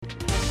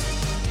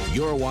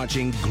You're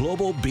watching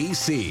Global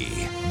BC.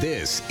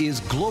 This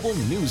is Global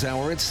News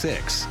Hour at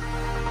 6.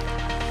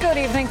 Good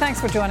evening. Thanks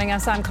for joining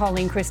us. I'm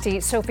Colleen Christie.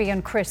 Sophie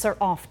and Chris are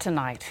off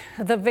tonight.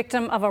 The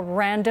victim of a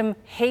random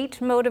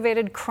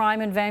hate-motivated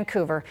crime in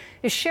Vancouver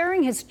is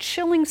sharing his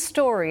chilling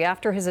story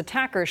after his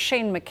attacker,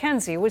 Shane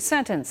McKenzie, was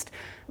sentenced.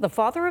 The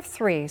father of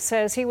three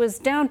says he was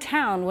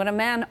downtown when a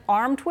man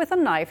armed with a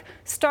knife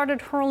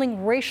started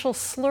hurling racial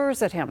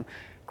slurs at him.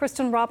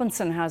 Kristen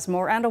Robinson has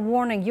more and a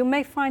warning. You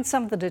may find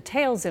some of the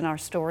details in our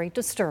story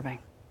disturbing.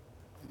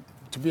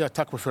 To be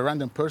attacked with a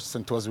random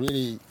person was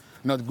really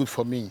not good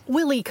for me.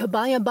 Willie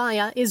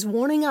Kabaya is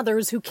warning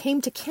others who came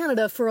to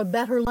Canada for a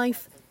better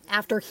life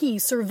after he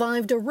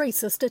survived a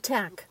racist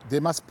attack. They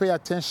must pay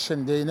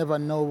attention. They never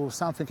know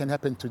something can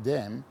happen to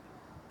them,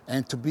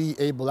 and to be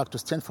able to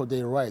stand for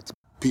their rights.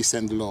 Peace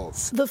and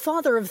love. The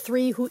father of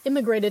three who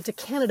immigrated to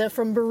Canada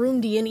from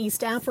Burundi in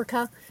East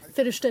Africa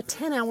finished a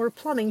 10-hour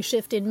plumbing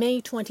shift in May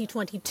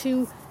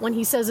 2022 when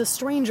he says a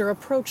stranger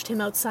approached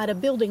him outside a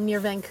building near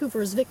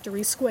Vancouver's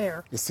Victory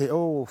Square. They say,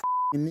 "Oh,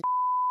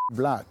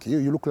 black,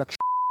 you look like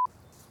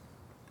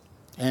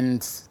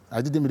And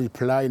I didn't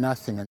reply,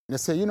 nothing. And they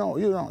say, you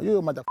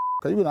motherfucker,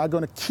 I'm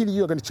going to kill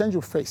you, I'm going to change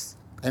your face.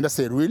 And I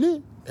said,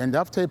 really? And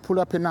after he pulled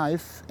up a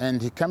knife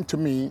and he came to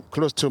me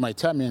close to my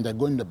tummy and I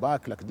go in the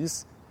back like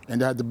this.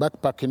 And I had the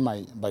backpack in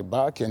my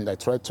back and I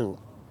tried to,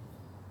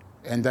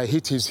 and I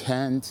hit his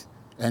hand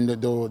and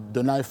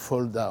the knife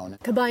fell down.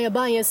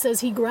 Kabaya says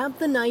he grabbed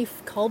the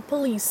knife, called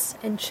police,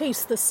 and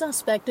chased the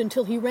suspect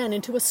until he ran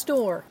into a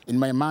store. In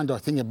my mind, I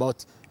was thinking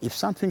about if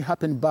something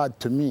happened bad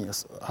to me,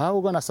 how am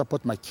I going to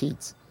support my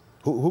kids?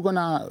 Who's going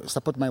to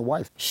support my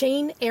wife?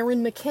 Shane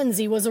Aaron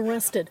McKenzie was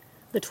arrested.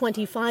 The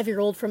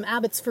 25-year-old from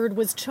Abbotsford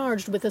was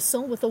charged with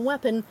assault with a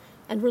weapon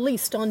and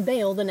released on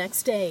bail the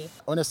next day.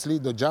 Honestly,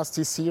 the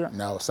justice here,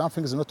 now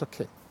something is not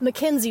okay.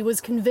 McKenzie was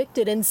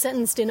convicted and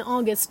sentenced in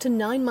August to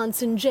 9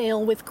 months in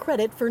jail with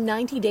credit for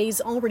 90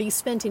 days already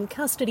spent in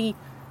custody,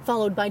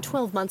 followed by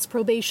 12 months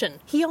probation.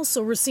 He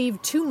also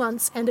received 2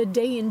 months and a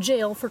day in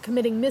jail for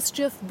committing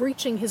mischief,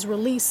 breaching his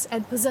release,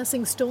 and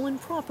possessing stolen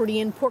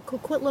property in Port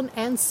Coquitlam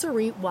and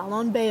Surrey while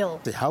on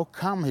bail. How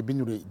come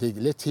they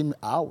let him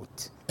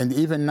out? And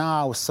even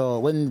now, so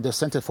when they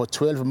sentenced for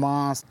 12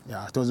 months,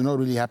 I was not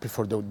really happy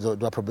for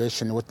the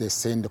probation, what they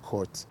say in the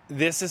court.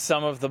 This is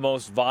some of the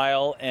most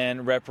vile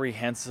and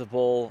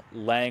reprehensible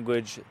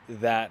language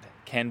that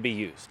can be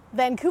used.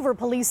 Vancouver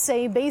police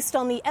say based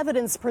on the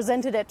evidence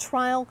presented at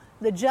trial,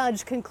 the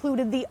judge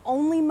concluded the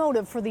only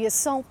motive for the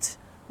assault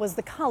was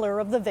the color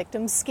of the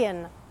victim's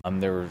skin.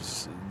 There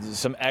was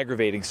some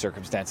aggravating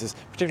circumstances,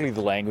 particularly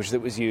the language that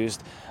was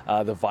used,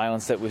 the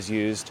violence that was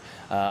used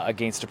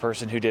against a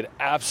person who did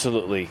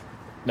absolutely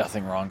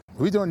nothing wrong.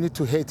 We don't need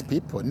to hate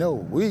people. No,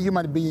 we're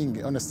human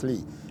beings,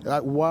 honestly.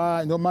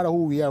 Why, no matter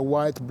who we are,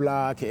 white,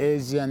 black,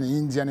 Asian,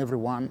 Indian,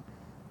 everyone,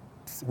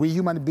 we're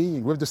human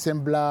beings. We have the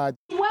same blood.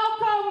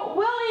 Welcome,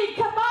 Willie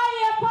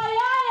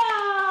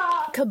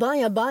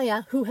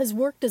Kabaya, who has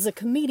worked as a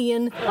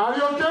comedian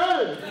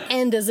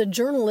and as a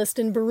journalist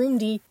in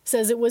Burundi,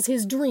 says it was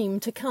his dream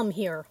to come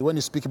here. When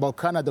you speak about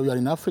Canada, we are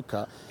in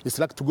Africa, it's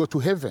like to go to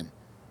heaven.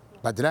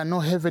 But there are no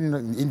heaven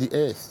in the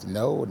earth.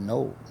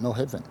 No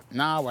heaven.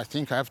 Now I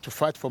think I have to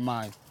fight for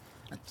my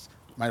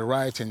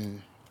right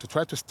and to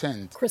try to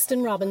stand.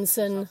 Kristen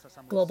Robinson,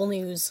 Global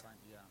News.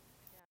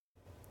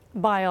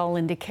 By all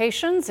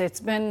indications, it's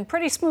been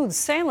pretty smooth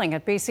sailing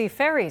at BC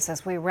Ferries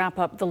as we wrap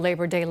up the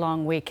Labor Day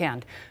long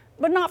weekend.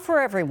 But not for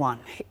everyone.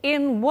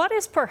 In what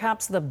is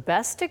perhaps the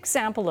best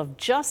example of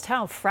just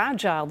how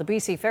fragile the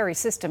BC Ferry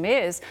system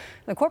is,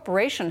 the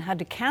corporation had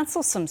to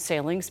cancel some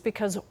sailings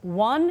because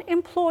one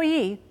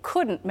employee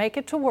couldn't make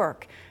it to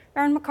work.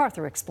 Aaron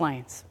MacArthur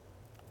explains.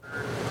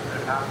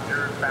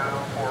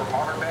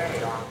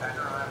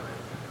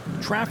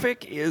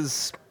 Traffic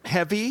is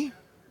heavy,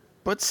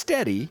 but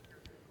steady.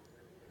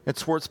 At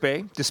Swartz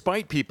Bay,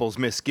 despite people's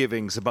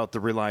misgivings about the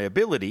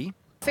reliability,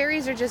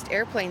 ferries are just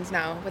airplanes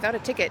now. Without a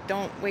ticket,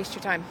 don't waste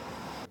your time.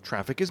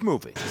 Traffic is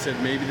moving. She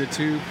said maybe the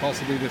 2,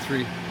 possibly the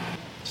 3.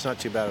 It's not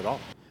too bad at all.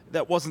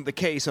 That wasn't the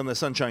case on the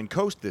Sunshine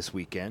Coast this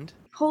weekend.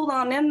 Pulled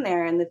on in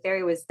there and the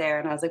ferry was there,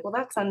 and I was like, well,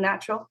 that's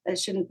unnatural. It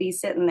shouldn't be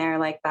sitting there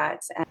like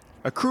that.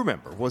 A crew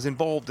member was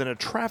involved in a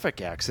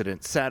traffic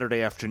accident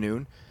Saturday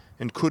afternoon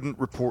and couldn't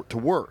report to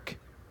work.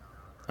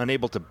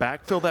 Unable to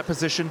backfill that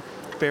position,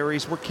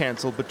 ferries were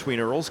canceled between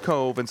Earls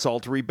Cove and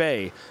Saltery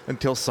Bay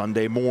until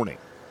Sunday morning.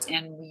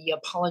 And we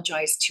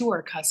apologize to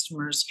our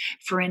customers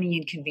for any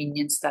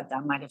inconvenience that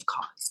might have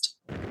caused.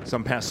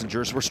 Some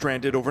passengers were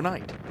stranded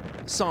overnight.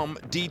 Some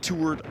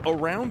detoured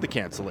around the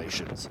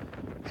cancellations,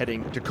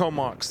 heading to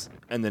Comox,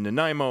 and then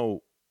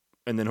Nanaimo,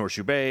 and then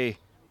Horseshoe Bay,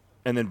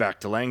 and then back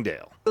to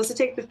Langdale. Supposed to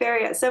take the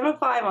ferry at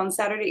 7:05 on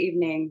Saturday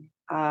evening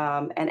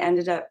and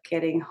ended up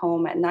getting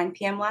home at 9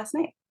 p.m. last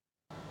night.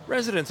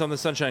 Residents on the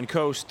Sunshine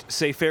Coast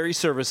say ferry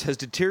service has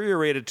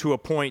deteriorated to a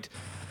point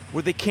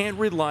where they can't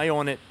rely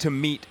on it to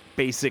meet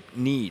basic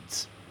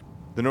needs.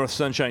 The North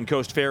Sunshine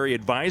Coast Ferry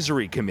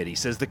Advisory Committee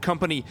says the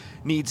company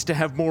needs to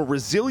have more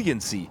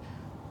resiliency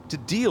to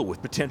deal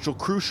with potential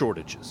crew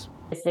shortages.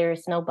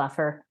 There's no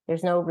buffer.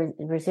 There's no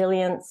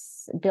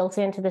resilience built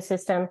into the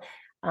system.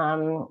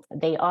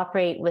 They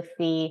operate with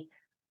the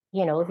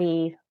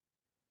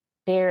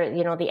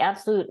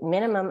absolute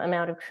minimum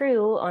amount of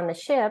crew on the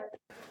ship.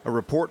 A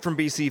report from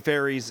BC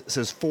Ferries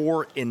says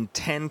 4 in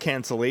 10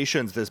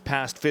 cancellations this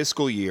past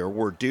fiscal year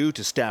were due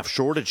to staff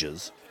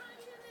shortages.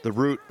 The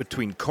route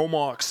between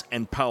Comox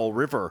and Powell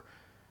River,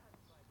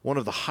 one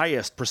of the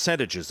highest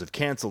percentages of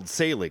cancelled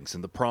sailings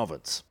in the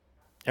province.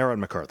 Aaron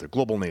MacArthur,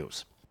 Global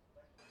News.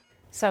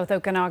 South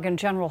Okanagan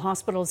General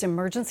Hospital's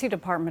emergency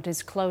department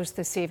is closed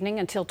this evening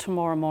until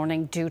tomorrow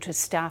morning due to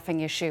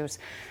staffing issues.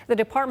 The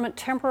department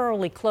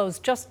temporarily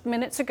closed just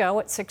minutes ago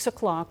at 6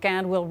 o'clock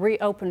and will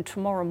reopen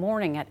tomorrow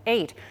morning at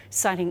 8,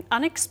 citing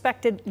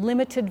unexpected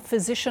limited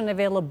physician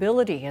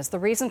availability as the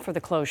reason for the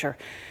closure.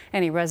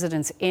 Any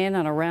residents in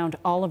and around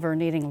Oliver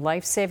needing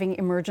life-saving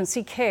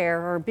emergency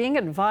care are being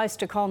advised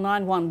to call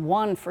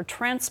 911 for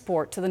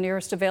transport to the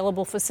nearest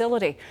available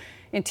facility.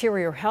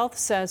 Interior Health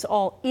says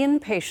all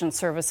inpatient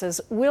services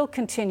will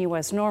continue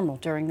as normal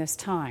during this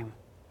time.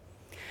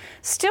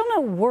 Still no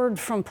word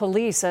from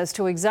police as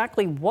to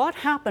exactly what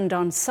happened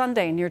on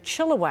Sunday near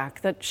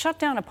Chilliwack that shut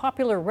down a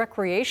popular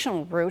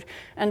recreational route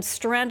and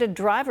stranded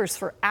drivers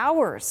for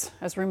hours.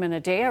 As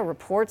Ruminadea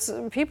reports,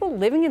 people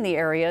living in the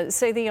area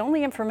say the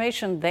only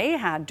information they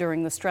had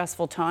during the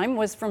stressful time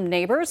was from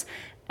neighbors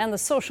and the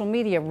social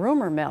media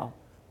rumor mill.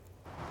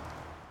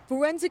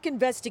 Forensic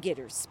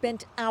investigators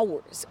spent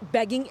hours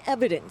begging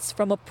evidence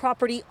from a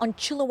property on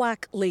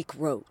Chilliwack Lake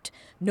Road.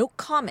 No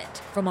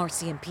comment from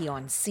RCMP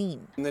on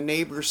scene. The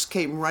neighbors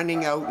came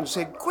running out and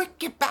said, "Quick,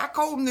 get back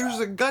home, there's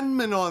a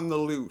gunman on the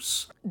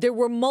loose." There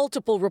were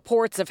multiple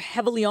reports of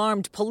heavily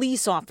armed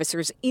police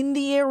officers in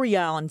the area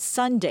on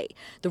Sunday.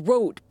 The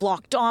road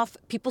blocked off,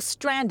 people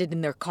stranded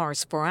in their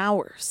cars for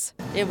hours.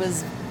 It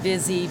was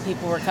busy,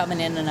 people were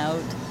coming in and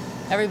out.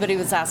 Everybody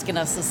was asking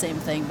us the same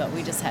thing, but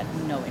we just had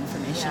no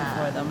information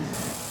for them.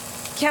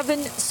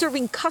 Kevin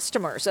serving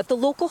customers at the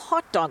local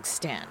hot dog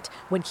stand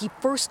when he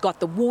first got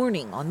the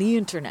warning on the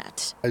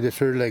internet. I just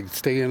heard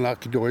stay and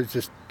lock the doors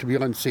just to be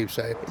on the safe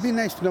side. It'd be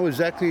nice to know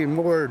exactly in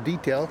more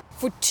detail.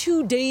 For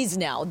 2 days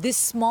now, this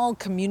small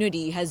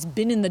community has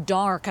been in the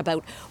dark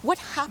about what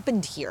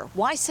happened here.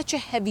 Why such a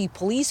heavy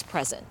police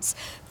presence?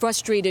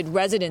 Frustrated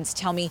residents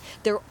tell me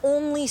their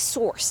only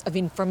source of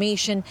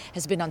information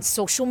has been on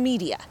social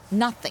media,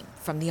 nothing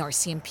from the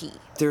RCMP.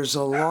 There's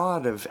a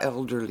lot of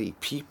elderly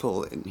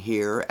people in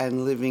here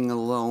and living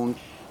alone,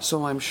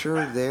 so I'm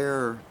sure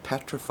they're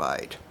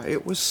petrified.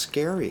 It was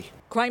scary.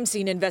 Crime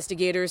scene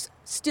investigators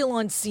still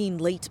on scene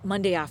late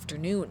Monday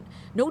afternoon.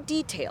 No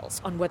details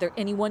on whether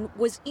anyone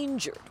was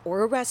injured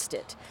or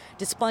arrested.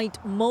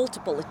 Despite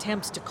multiple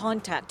attempts to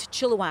contact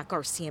Chilliwack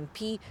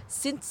RCMP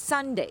since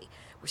Sunday,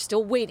 we're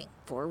still waiting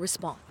for a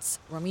response.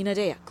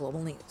 Ruminadea,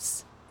 Global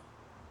News.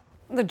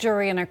 The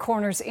jury in a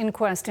coroner's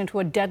inquest into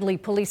a deadly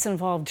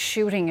police-involved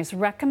shooting is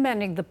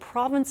recommending the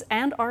province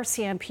and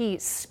RCMP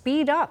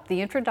speed up the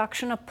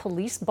introduction of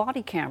police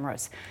body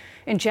cameras.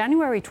 In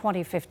January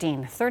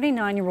 2015,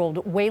 39-year-old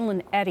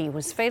Waylon Eddy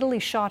was fatally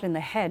shot in the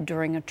head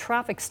during a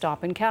traffic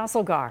stop in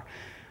Castlegar.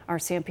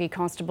 RCMP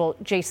Constable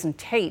Jason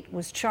Tate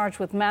was charged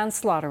with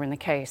manslaughter in the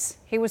case.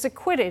 He was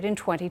acquitted in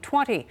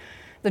 2020.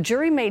 The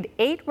jury made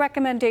 8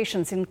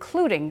 recommendations,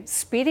 including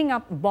speeding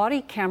up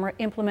body camera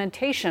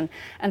implementation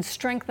and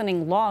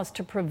strengthening laws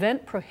to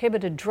prevent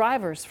prohibited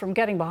drivers from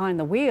getting behind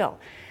the wheel.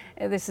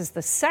 This is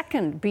the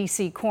second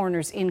BC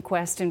coroner's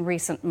inquest in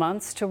recent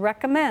months to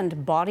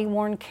recommend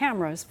body-worn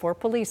cameras for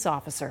police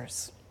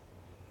officers.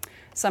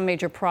 Some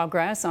major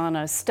progress on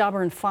a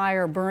stubborn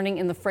fire burning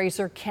in the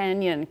Fraser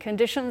Canyon.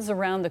 Conditions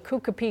around the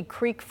Kukupee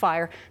Creek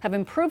fire have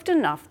improved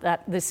enough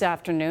that this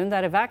afternoon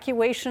that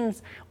evacuation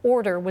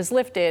order was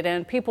lifted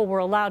and people were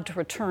allowed to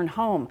return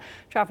home.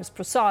 Travis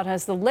Prasad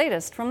has the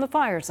latest from the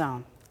fire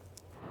zone.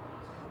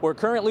 We're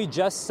currently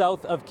just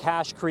south of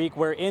Cache Creek,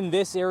 where in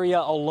this area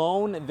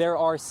alone there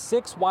are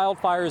 6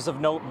 wildfires of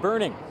note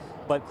burning.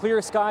 But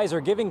clear skies are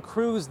giving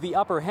crews the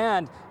upper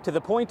hand to the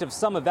point of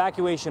some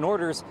evacuation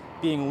orders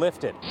being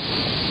lifted.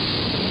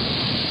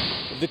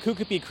 The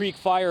Kukupee Creek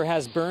fire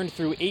has burned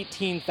through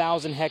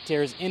 18,000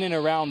 hectares in and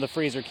around the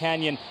Fraser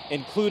Canyon,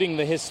 including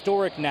the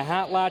historic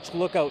Nahatlatch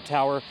Lookout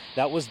Tower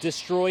that was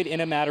destroyed in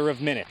a matter of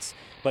minutes.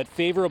 But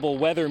favorable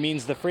weather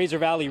means the Fraser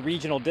Valley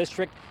Regional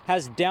District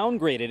has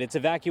downgraded its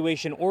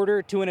evacuation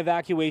order to an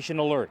evacuation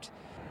alert.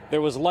 There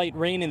was light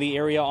rain in the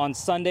area on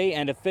Sunday,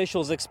 and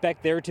officials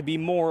expect there to be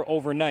more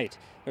overnight.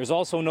 There's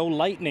also no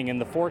lightning in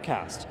the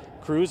forecast.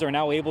 Crews are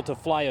now able to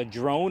fly a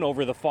drone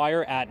over the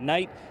fire at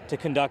night to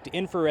conduct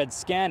infrared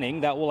scanning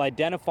that will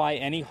identify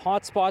any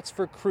hotspots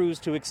for crews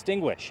to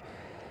extinguish.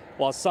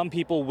 While some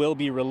people will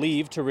be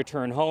relieved to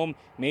return home,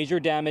 major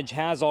damage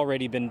has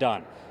already been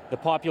done. The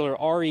popular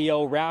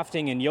REO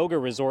rafting and yoga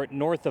resort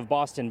north of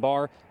Boston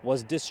Bar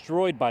was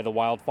destroyed by the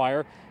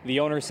wildfire. The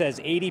owner says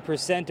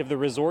 80% of the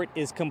resort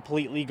is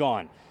completely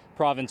gone.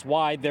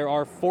 Province-wide, there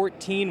are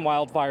 14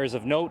 wildfires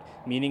of note,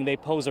 meaning they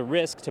pose a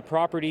risk to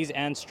properties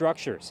and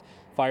structures.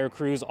 Fire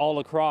crews all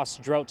across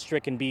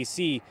drought-stricken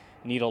BC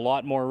need a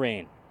lot more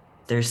rain.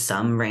 There's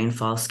some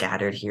rainfall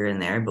scattered here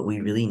and there, but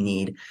we really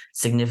need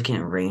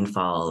significant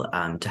rainfall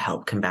to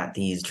help combat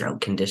these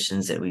drought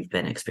conditions that we've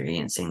been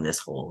experiencing this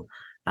whole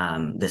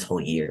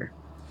year.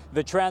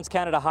 The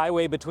Trans-Canada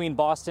Highway between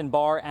Boston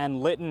Bar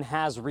and Lytton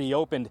has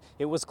reopened.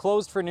 It was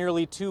closed for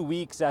nearly 2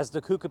 weeks as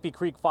the Kukupee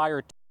Creek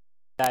fire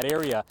that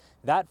area.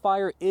 That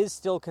fire is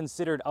still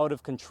considered out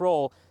of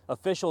control.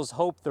 Officials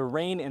hope the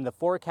rain in the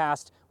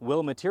forecast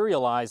will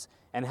materialize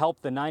and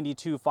help the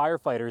 92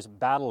 firefighters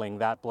battling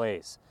that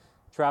blaze.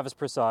 Travis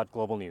Prasad,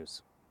 Global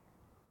News.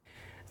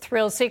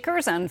 Thrill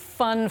seekers and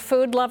fun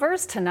food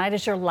lovers, tonight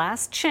is your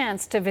last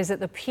chance to visit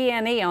the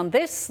PNE on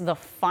this, the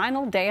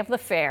final day of the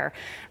fair.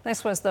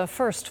 This was the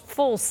first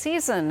full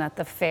season at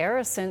the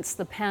fair since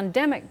the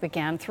pandemic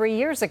began 3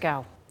 years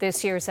ago.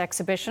 This year's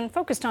exhibition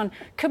focused on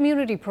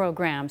community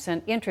programs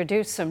and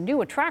introduced some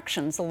new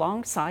attractions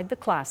alongside the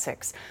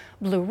classics.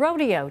 Blue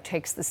Rodeo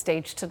takes the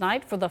stage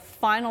tonight for the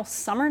final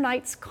Summer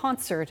Nights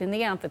concert in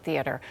the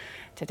amphitheater.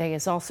 Today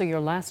is also your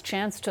last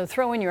chance to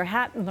throw in your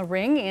hat in the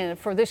ring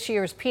for this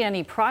year's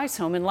PNE Prize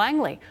Home in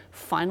Langley.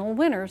 Final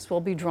winners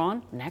will be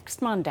drawn next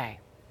Monday.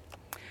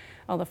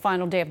 Well, the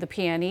final day of the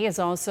PNE is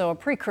also a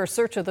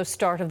precursor to the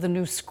start of the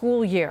new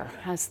school year.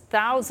 As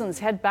thousands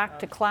head back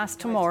to class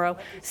tomorrow,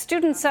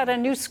 students at a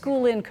new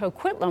school in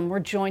Coquitlam were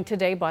joined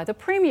today by the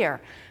Premier.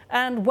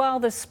 And while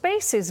the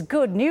space is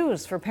good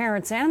news for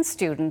parents and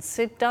students,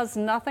 it does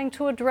nothing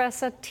to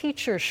address a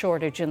teacher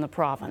shortage in the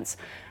province.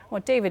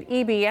 What David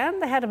Eby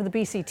and the head of the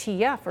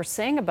BCTF are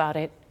saying about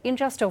it in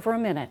just over a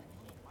minute.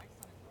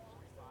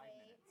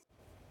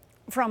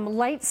 From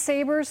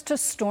lightsabers to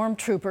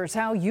stormtroopers,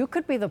 how you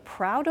could be the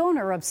proud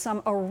owner of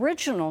some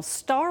original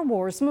Star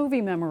Wars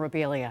movie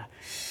memorabilia.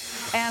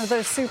 And the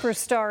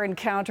superstar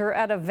encounter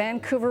at a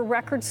Vancouver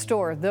record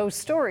store. Those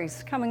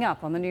stories coming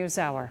up on the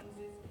NewsHour.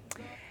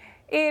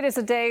 It is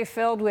a day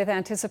filled with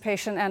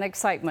anticipation and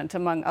excitement,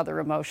 among other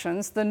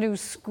emotions. The new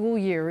school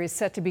year is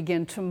set to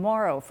begin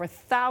tomorrow for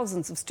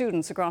thousands of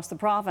students across the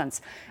province.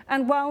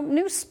 And while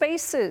new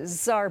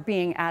spaces are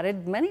being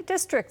added, many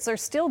districts are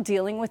still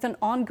dealing with an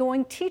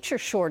ongoing teacher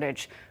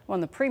shortage,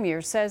 one the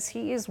Premier says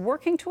he is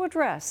working to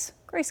address.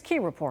 Grace Key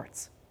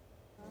reports.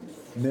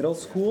 Middle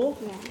school?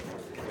 Yeah.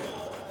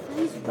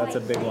 That's a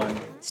big one.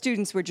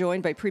 Students were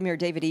joined by Premier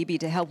David Eby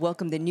to help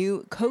welcome the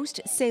new Coast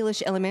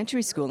Salish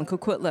Elementary School in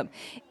Coquitlam.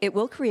 It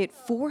will create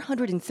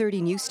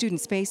 430 new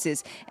student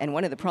spaces and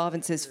one of the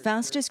province's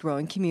fastest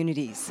growing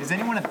communities. Is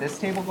anyone at this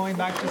table going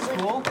back to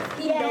school?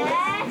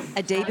 Yes!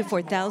 A day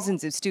before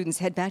thousands of students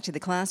head back to the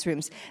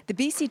classrooms, the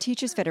BC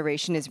Teachers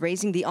Federation is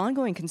raising the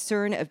ongoing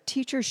concern of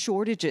teacher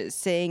shortages,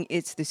 saying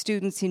it's the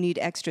students who need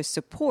extra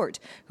support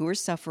who are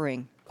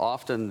suffering.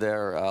 Often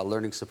they're a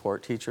learning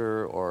support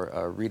teacher or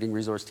a reading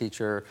resource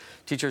teacher,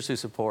 teachers who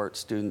support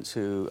students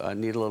who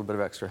need a little bit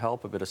of extra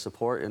help, a bit of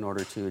support in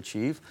order to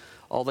achieve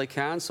all they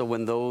can. So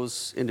when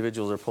those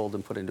individuals are pulled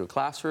and put into a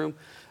classroom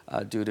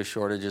due to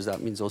shortages,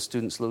 that means those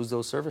students lose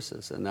those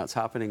services, and that's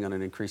happening on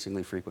an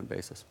increasingly frequent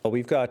basis. Well,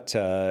 we've got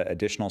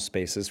additional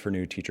spaces for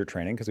new teacher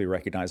training because we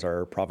recognize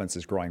our province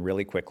is growing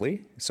really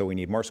quickly. So we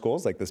need more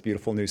schools like this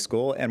beautiful new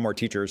school and more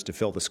teachers to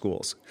fill the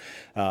schools.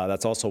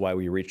 That's also why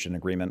we reached an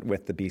agreement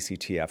with the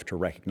BCTF to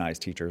recognize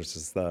teachers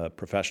as the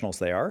professionals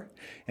they are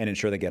and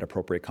ensure they get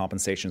appropriate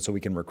compensation so we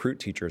can recruit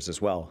teachers as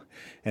well.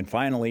 And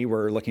finally,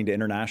 we're looking to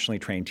internationally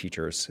train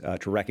teachers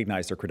to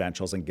recognize their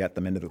credentials and get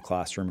them into the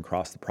classroom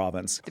across the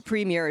province. The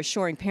Premier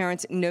assuring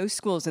parents no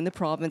schools in the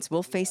province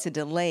will face a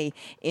delay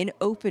in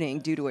opening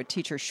due to a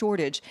teacher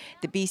shortage.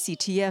 The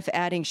BCTF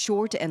adding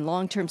short and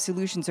long-term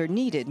solutions are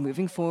needed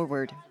moving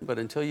forward. But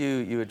until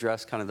you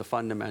address kind of the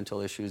fundamental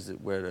issues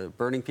where they're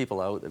burning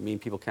people out, that mean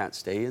people can't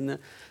stay in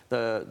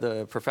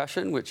the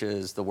profession, which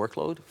is the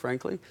workload,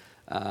 frankly,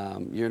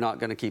 you're not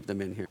going to keep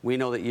them in here. We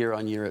know that year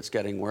on year it's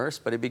getting worse,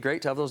 but it'd be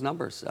great to have those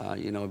numbers.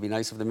 It'd be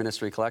nice if the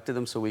ministry collected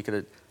them so we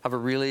could have a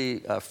really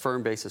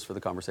firm basis for the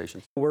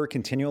conversation. We're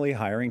continually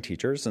hiring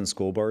teachers, and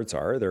school boards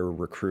are. They're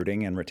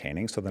recruiting and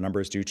retaining, so the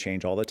numbers do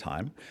change all the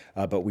time.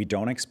 But we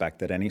don't expect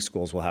that any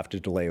schools will have to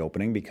delay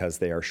opening because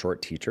they are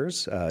short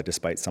teachers,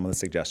 despite some of the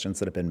suggestions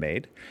that have been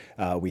made.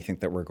 We think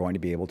that we're going to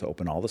be able to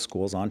open all the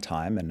schools on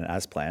time and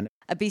as planned.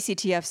 A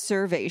BCTF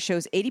survey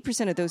shows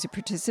 80% of those who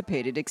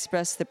participated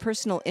expressed the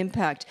personal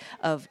impact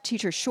of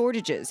teacher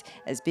shortages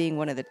as being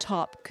one of the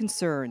top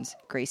concerns.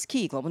 Grace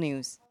Key, Global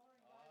News.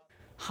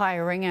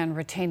 Hiring and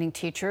retaining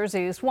teachers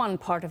is one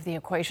part of the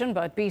equation,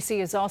 but BC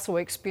is also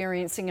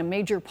experiencing a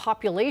major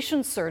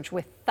population surge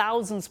with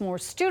thousands more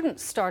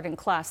students starting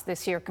class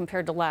this year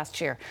compared to last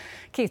year.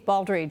 Keith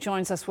Baldry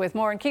joins us with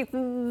more. And Keith,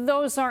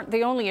 those aren't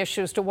the only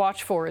issues to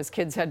watch for as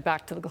kids head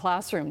back to the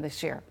classroom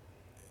this year.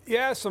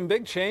 Yeah, some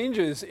big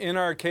changes in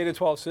our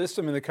K-12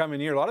 system in the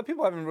coming year. A lot of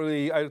people haven't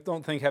really, I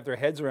don't think, have their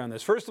heads around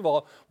this. First of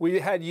all, we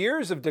had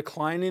years of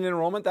declining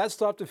enrollment. That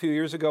stopped a few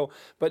years ago,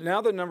 but now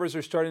the numbers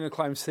are starting to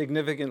climb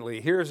significantly.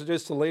 Here's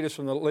just the latest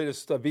from the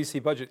latest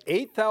BC budget.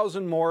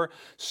 8,000 more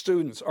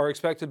students are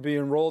expected to be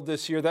enrolled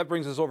this year. That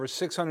brings us over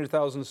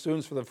 600,000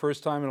 students for the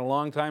first time in a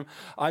long time.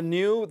 A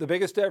new, the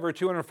biggest ever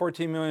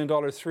 $214 million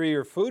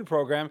 3-year food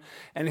program.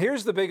 And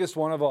here's the biggest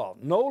one of all.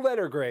 No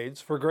letter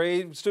grades for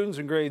students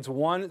in grades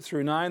 1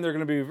 through 9. They're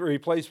going to be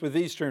replaced with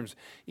these terms: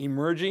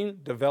 emerging,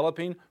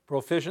 developing,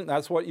 proficient.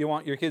 That's what you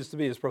want your kids to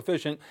be, is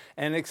proficient,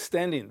 and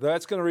extending.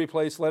 That's going to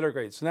replace letter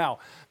grades. Now,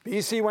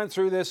 BC went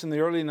through this in the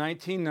early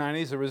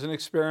 1990s. There was an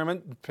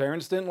experiment.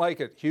 Parents didn't like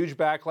it. Huge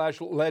backlash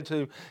led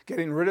to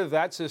getting rid of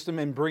that system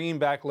and bringing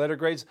back letter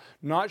grades.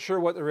 Not sure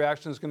what the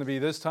reaction is going to be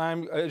this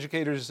time.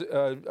 Educators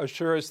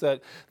assure us that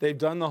they've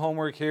done the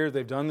homework here.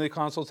 They've done the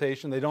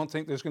consultation. They don't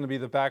think there's going to be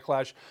the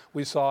backlash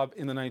we saw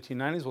in the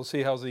 1990s. We'll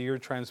see how the year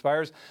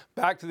transpires.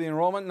 Back to the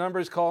enrollment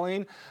numbers,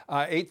 Colleen.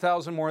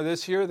 8,000 more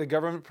this year. The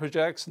government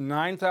projects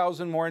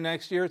 9,000 more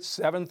next year,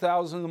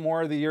 7,000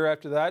 more the year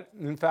after that.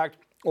 In fact,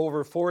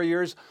 over 4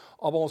 years,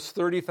 almost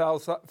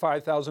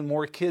 35,000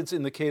 more kids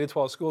in the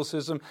K-12 school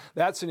system.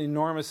 That's an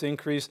enormous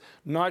increase.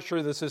 Not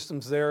sure the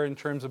system's there in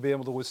terms of being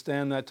able to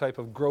withstand that type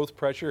of growth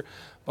pressure,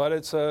 but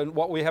it's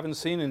what we haven't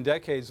seen in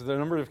decades. The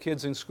number of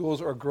kids in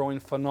schools are growing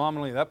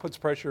phenomenally. That puts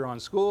pressure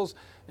on schools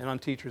and on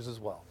teachers as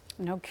well.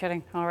 No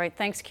kidding. All right.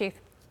 Thanks, Keith.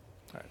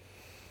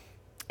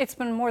 It's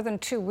been more than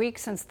 2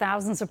 weeks since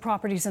thousands of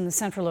properties in the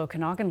central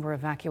Okanagan were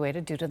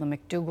evacuated due to the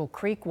McDougall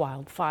Creek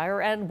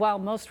wildfire. And while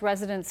most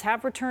residents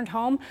have returned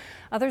home,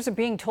 others are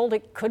being told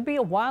it could be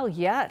a while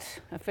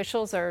yet.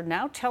 Officials are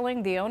now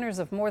telling the owners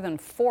of more than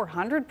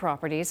 400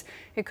 properties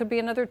it could be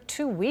another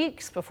 2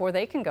 weeks before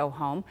they can go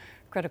home.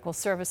 Critical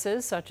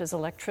services such as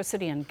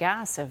electricity and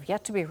gas have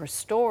yet to be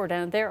restored,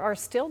 and there are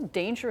still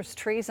dangerous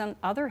trees and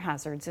other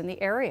hazards in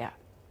the area.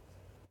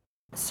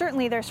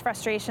 Certainly there's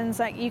frustrations.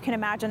 That you can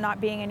imagine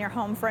not being in your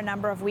home for a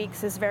number of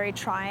weeks is very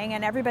trying,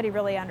 and everybody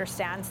really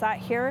understands that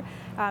here.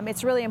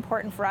 It's really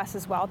important for us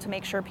as well to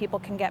make sure people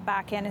can get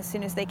back in as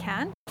soon as they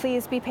can.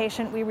 Please be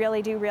patient. We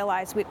really do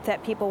realize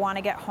that people want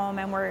to get home,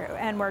 and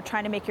we're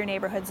trying to make your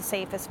neighborhoods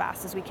safe as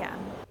fast as we can.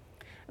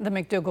 The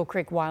McDougall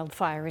Creek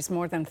wildfire is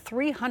more than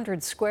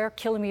 300 square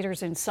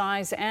kilometers in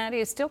size and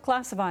is still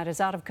classified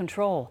as out of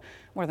control.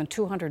 More than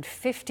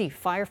 250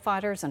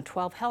 firefighters and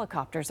 12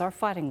 helicopters are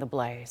fighting the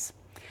blaze.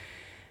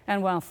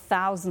 And while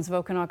thousands of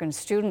Okanagan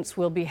students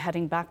will be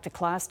heading back to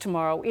class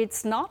tomorrow,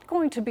 it's not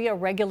going to be a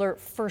regular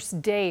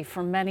first day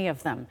for many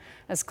of them.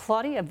 As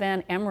Claudia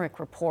Van Emmerich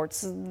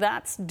reports,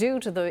 that's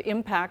due to the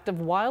impact of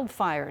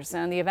wildfires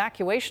and the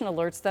evacuation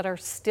alerts that are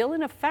still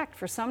in effect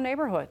for some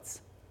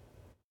neighborhoods.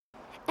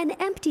 An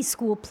empty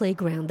school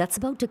playground that's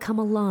about to come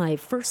alive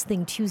first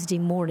thing Tuesday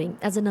morning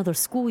as another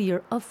school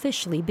year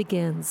officially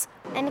begins.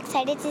 I'm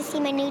excited to see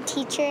my new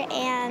teacher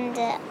and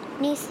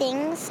new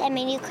things and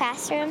my new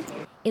classroom.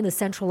 In the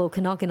central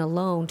Okanagan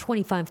alone,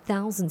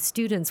 25,000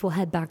 students will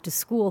head back to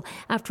school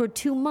after a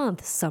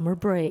 2-month summer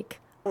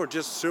break. We're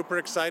just super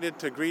excited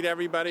to greet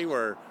everybody.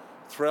 We're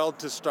thrilled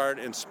to start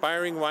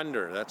Inspiring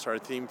Wonder. That's our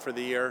theme for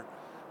the year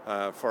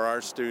for our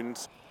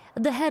students.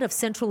 The head of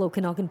Central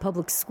Okanagan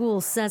Public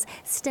Schools says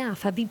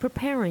staff have been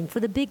preparing for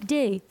the big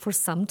day for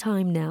some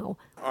time now.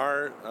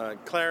 Our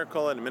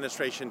clerical and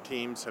administration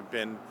teams have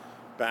been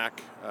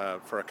back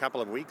for a couple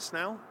of weeks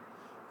now,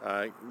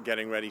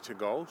 getting ready to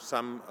go,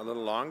 some a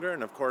little longer.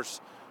 And of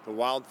course, the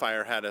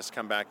wildfire had us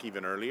come back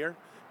even earlier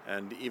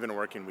and even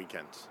working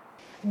weekends.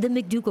 The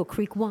McDougall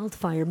Creek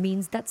wildfire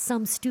means that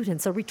some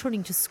students are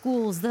returning to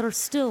schools that are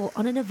still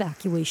on an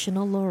evacuation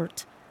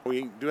alert.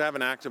 We do have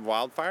an active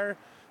wildfire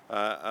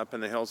up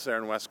in the hills there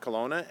in West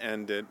Kelowna,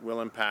 and it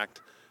will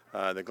impact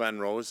the Glen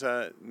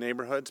Rosa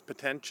neighborhoods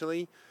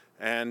potentially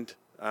and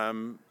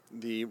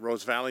the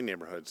Rose Valley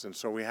neighborhoods. And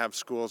so we have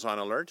schools on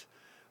alert.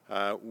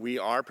 We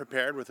are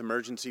prepared with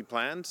emergency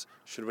plans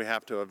should we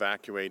have to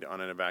evacuate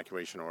on an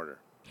evacuation order.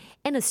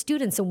 And as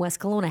students in West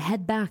Kelowna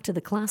head back to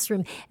the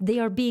classroom, they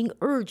are being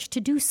urged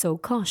to do so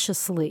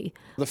cautiously.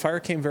 The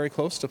fire came very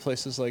close to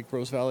places like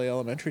Rose Valley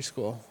Elementary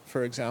School,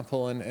 for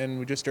example, and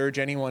we just urge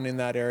anyone in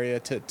that area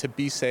to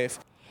be safe.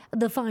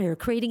 The fire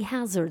creating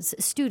hazards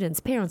students,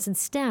 parents, and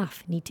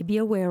staff need to be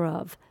aware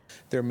of.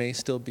 There may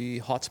still be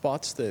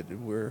hotspots that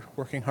we're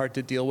working hard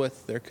to deal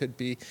with. There could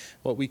be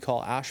what we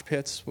call ash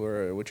pits,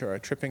 which are a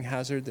tripping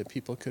hazard that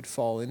people could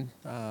fall in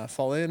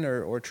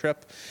or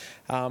trip,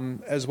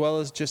 as well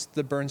as just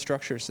the burn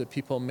structures that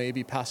people may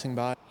be passing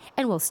by.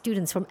 And while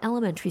students from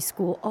elementary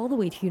school all the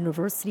way to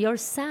university are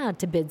sad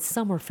to bid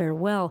summer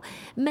farewell,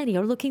 many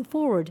are looking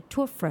forward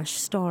to a fresh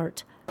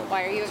start.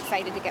 Why are you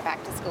excited to get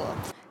back to school?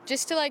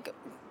 Just to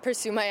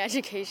pursue my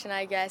education,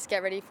 I guess,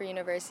 get ready for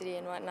university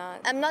and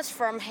whatnot. I'm not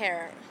from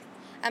here.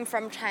 I'm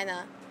from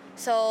China.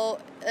 So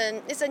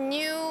it's a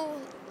new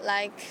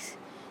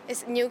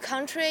It's new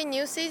country,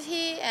 new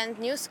city, and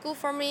new school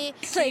for me.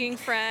 Seeing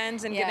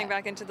friends and getting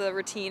back into the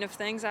routine of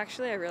things,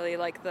 actually. I really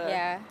like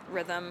the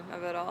rhythm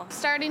of it all.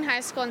 Starting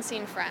high school and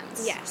seeing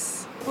friends.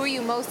 Yes. Who are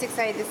you most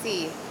excited to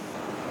see?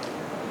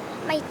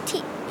 My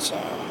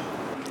teacher.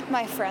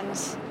 My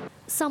friends.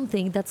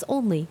 Something that's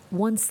only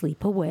one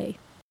sleep away.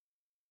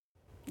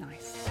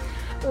 Nice.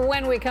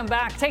 When we come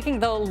back, taking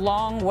the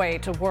long way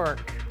to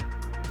work.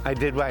 I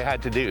did what I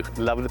had to do.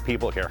 Love the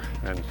people here,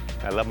 and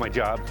I love my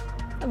job.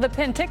 The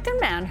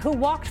Penticton man who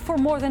walked for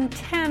more than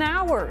 10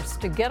 hours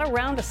to get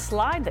around a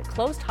slide that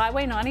closed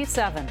Highway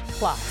 97.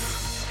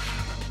 Plus,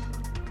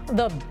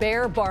 the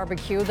bear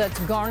barbecue that's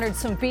garnered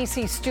some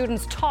BC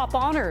students' top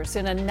honors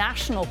in a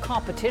national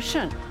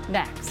competition.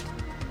 Next.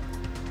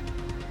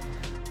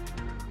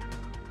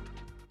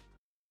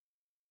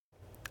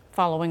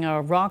 Following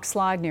a rock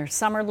slide near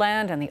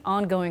Summerland and the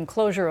ongoing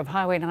closure of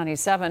Highway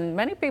 97,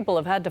 many people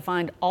have had to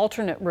find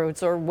alternate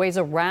routes or ways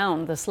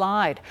around the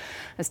slide.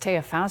 As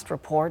Taya Fast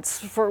reports,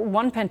 for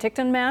one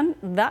Penticton man,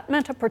 that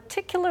meant a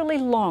particularly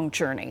long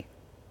journey.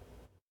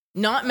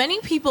 Not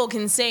many people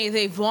can say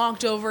they've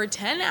walked over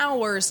 10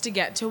 hours to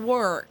get to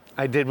work.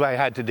 I did what I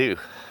had to do.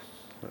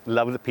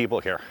 Love the people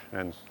here,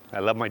 and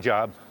I love my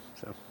job.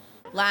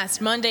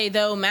 Last Monday,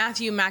 though,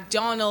 Matthew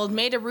MacDonald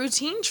made a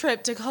routine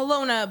trip to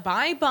Kelowna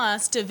by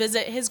bus to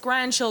visit his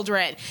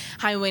grandchildren.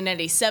 Highway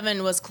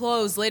 97 was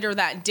closed later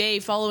that day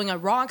following a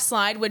rock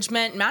slide, which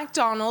meant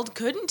MacDonald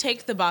couldn't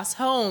take the bus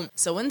home.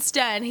 So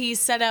instead, he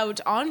set out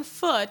on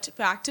foot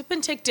back to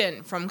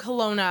Penticton from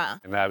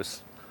Kelowna. And I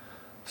was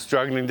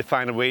struggling to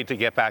find a way to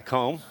get back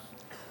home.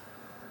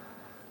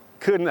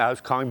 I was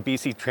calling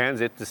BC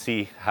Transit to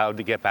see how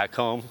to get back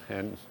home,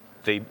 and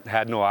they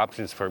had no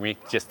options for me,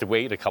 just to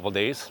wait a couple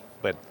days.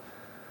 But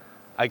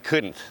I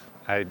couldn't.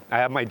 I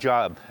have my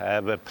job. I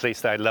have a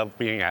place that I love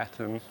being at.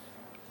 And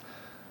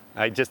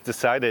I just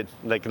decided,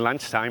 like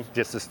lunchtime,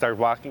 just to start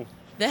walking.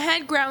 The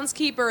head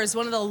groundskeeper is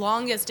one of the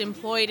longest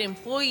employed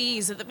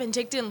employees at the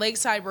Penticton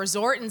Lakeside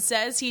Resort and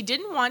says he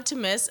didn't want to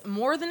miss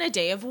more than a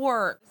day of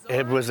work.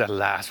 It was a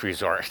last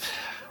resort.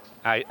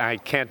 I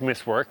can't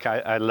miss work.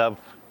 I love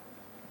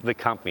the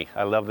company.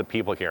 I love the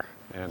people here.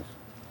 And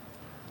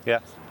yeah,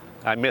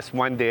 I missed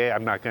one day.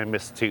 I'm not going to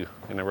miss two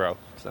in a row.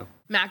 So.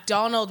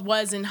 MacDonald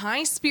was in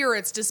high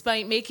spirits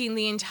despite making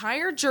the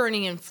entire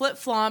journey in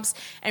flip-flops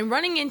and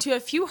running into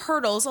a few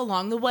hurdles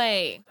along the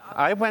way.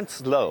 I went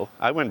slow.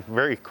 I went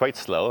quite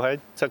slow.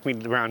 It took me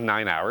around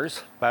 9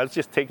 hours. But I was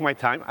just taking my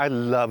time. I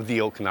love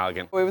the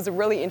Okanagan. It was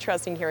really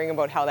interesting hearing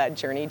about how that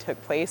journey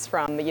took place,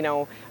 from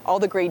all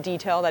the great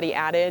detail that he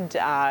added,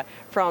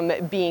 from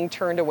being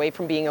turned away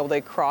from being able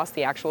to cross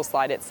the actual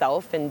slide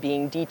itself and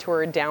being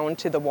detoured down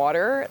to the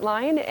water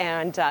line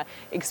and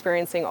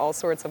experiencing all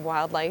sorts of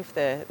wildlife,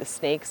 the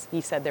snakes.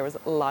 He said there was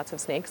lots of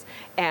snakes,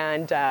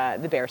 and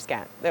the bear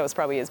scat. That was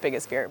probably his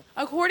biggest fear.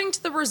 According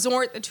to the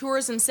resort, the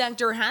tourism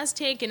sector has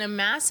taken a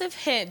massive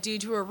hit due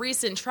to a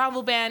recent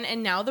travel ban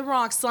and now the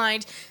rock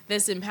slide.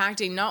 This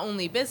impacting not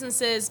only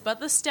businesses,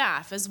 but the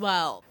staff as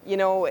well.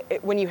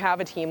 When you have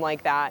a team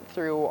like that,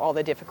 through all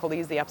the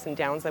difficulties, the ups and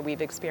downs that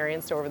we've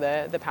experienced over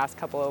the past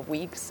couple of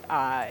weeks,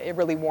 it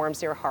really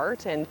warms your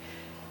heart. And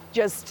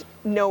just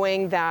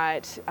knowing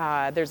that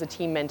there's a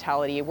team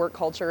mentality. Work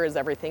culture is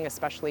everything,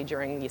 especially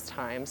during these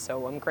times.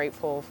 So I'm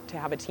grateful to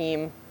have a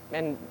team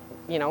and,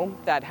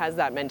 that has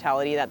that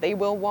mentality that they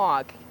will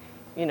walk,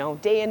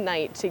 day and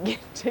night to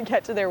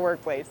get to their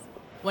workplace.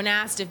 When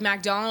asked if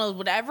MacDonald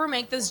would ever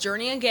make this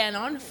journey again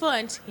on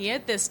foot, he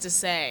had this to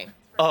say.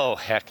 Oh,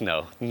 heck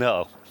no.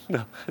 No.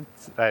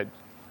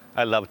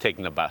 I love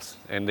taking the bus,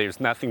 and there's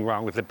nothing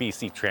wrong with the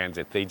BC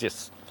Transit. They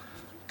just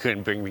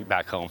couldn't bring me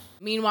back home.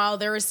 Meanwhile,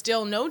 there is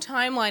still no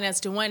timeline as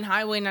to when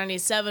Highway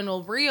 97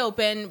 will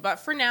reopen, but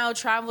for now,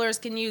 travelers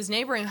can use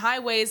neighboring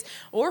highways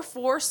or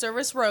 4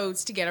 service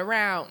roads to get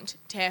around.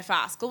 Taya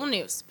Fast, Global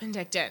News,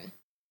 Penticton.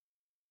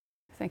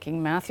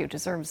 Thinking Matthew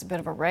deserves a bit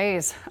of a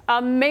raise.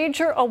 A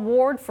major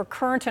award for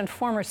current and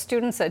former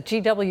students at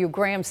G.W.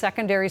 Graham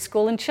Secondary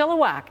School in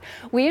Chilliwack.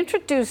 We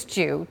introduced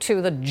you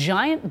to the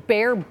Giant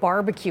Bear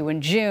Barbecue in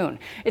June.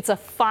 It's a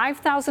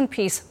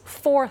 5,000-piece,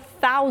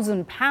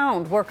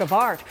 4,000-pound work of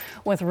art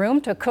with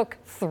room to cook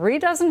 3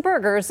 dozen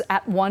burgers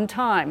at one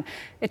time.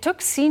 It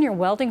took senior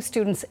welding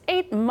students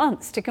 8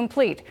 months to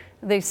complete.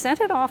 They sent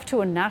it off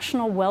to a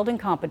national welding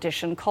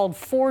competition called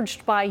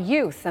Forged by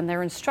Youth, and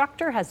their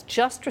instructor has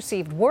just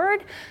received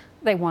word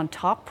they won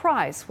top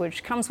prize,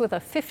 which comes with a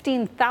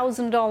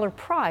 $15,000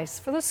 prize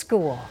for the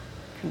school.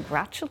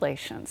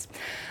 Congratulations.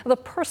 The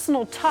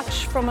personal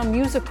touch from a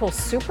musical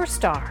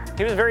superstar.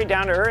 He was very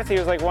down to earth. He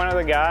was like one of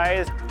the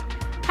guys.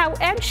 How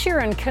Ed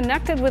Sheeran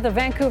connected with a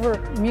Vancouver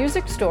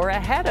music store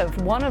ahead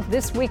of one of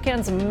this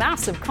weekend's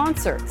massive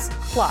concerts.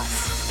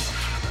 Plus,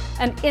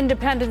 an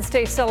Independence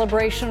Day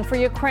celebration for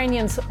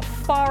Ukrainians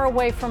far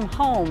away from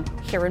home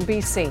here in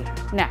BC.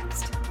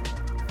 Next.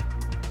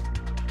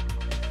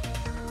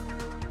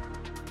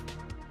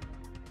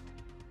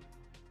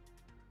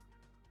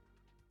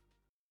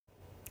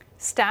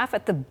 Staff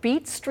at the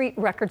Beat Street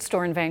record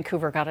store in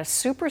Vancouver got a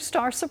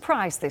superstar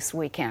surprise this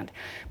weekend.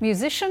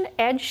 Musician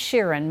Ed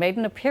Sheeran made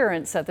an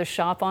appearance at the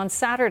shop on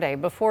Saturday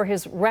before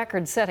his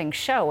record-setting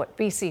show at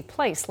BC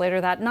Place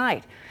later that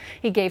night.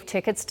 He gave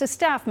tickets to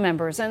staff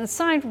members and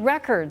signed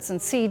records and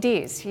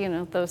CDs, you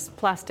know, those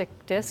plastic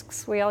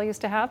discs we all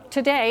used to have.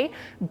 Today,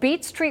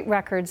 Beat Street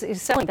Records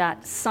is selling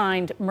that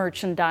signed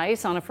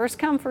merchandise on a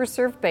first-come,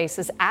 first-served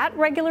basis at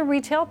regular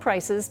retail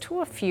prices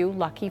to a few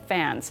lucky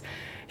fans.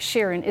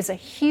 Sheeran is a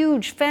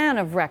huge fan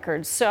of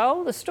records,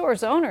 so the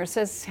store's owner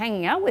says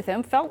hanging out with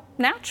him felt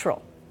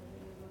natural.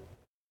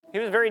 He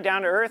was very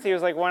down to earth. He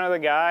was like one of the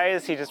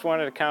guys. He just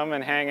wanted to come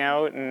and hang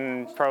out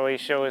and probably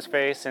show his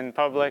face in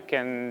public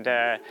and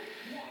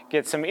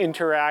get some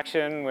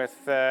interaction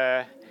with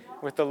the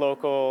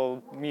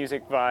local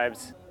music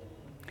vibes.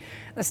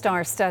 The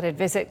star-studded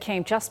visit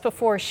came just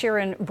before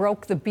Sheeran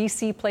broke the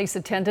BC Place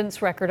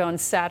attendance record on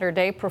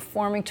Saturday,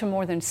 performing to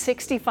more than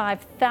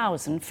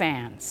 65,000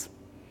 fans.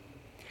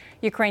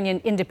 Ukrainian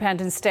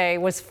Independence Day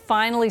was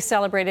finally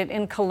celebrated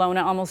in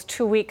Kelowna almost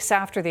 2 weeks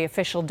after the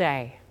official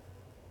day.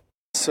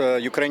 It's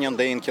Ukrainian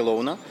Day in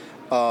Kelowna.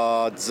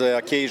 The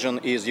occasion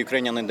is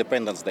Ukrainian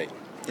Independence Day.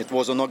 It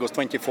was on August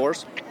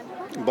 24th,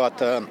 but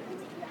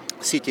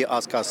city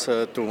asked us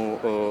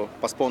to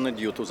postpone it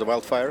due to the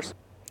wildfires.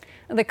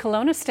 The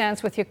Kelowna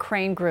Stands with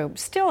Ukraine group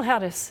still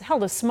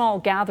held a small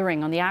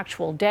gathering on the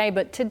actual day,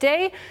 but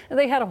today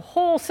they had a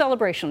whole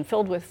celebration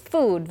filled with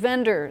food,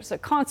 vendors, a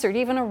concert,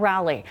 even a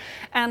rally.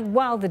 And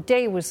while the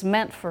day was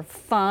meant for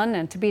fun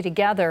and to be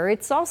together,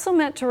 it's also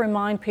meant to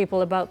remind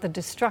people about the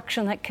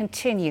destruction that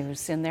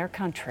continues in their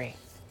country.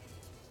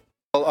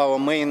 Well, our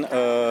main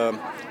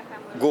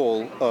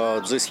goal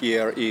this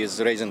year is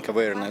raising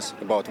awareness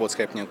about what's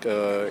happening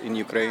in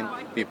Ukraine.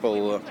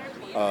 People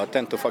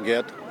tend to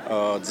forget.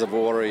 The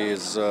war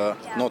is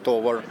not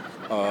over.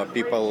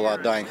 People are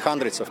dying,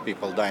 hundreds of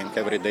people dying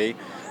every day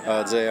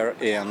there,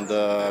 and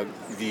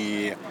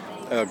we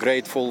are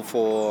grateful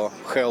for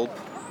help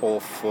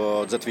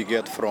that we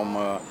get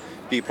from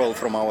people,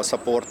 from our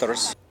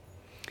supporters.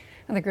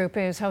 And the group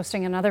is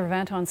hosting another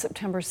event on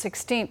September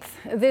 16th.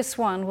 This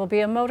one will be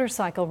a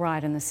motorcycle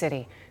ride in the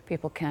city.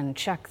 People can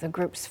check the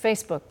group's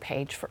Facebook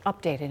page for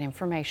updated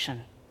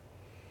information.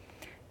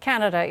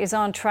 Canada is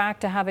on track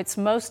to have its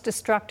most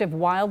destructive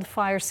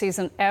wildfire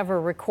season ever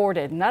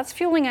recorded, and that's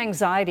fueling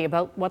anxiety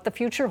about what the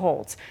future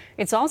holds.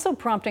 It's also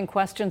prompting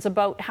questions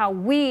about how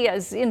we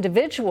as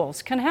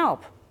individuals can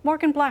help.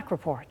 Morgan Black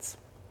reports.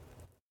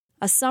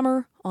 A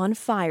summer on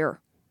fire.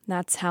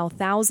 That's how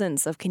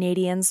thousands of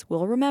Canadians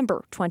will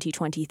remember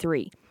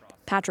 2023.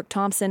 Patrick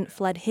Thompson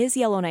fled his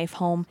Yellowknife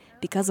home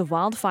because of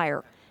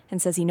wildfire and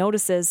says he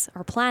notices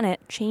our planet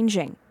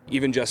changing.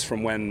 Even just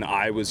from when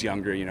I was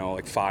younger,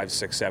 like 5,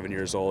 6, 7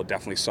 years old,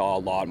 definitely saw a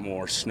lot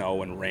more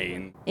snow and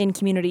rain. In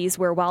communities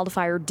where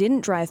wildfire didn't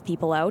drive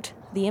people out,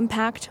 the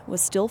impact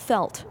was still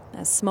felt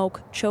as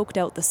smoke choked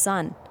out the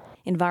sun.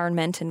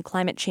 Environment and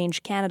Climate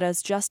Change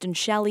Canada's Justin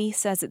Shelley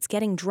says it's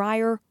getting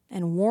drier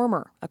and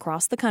warmer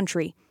across the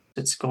country.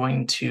 It's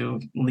going to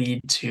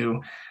lead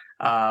to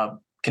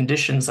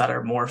conditions that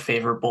are more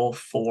favorable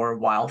for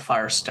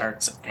wildfire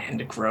starts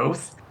and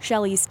growth.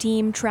 Shelley's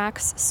team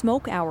tracks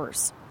smoke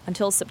hours.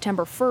 Until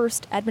September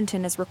 1st,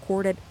 Edmonton has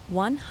recorded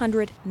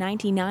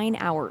 199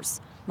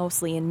 hours,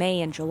 mostly in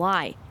May and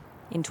July.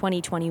 In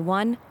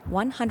 2021,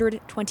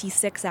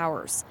 126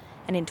 hours.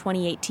 And in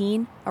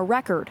 2018, a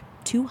record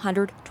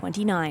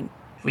 229.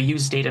 If we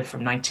use data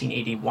from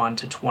 1981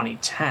 to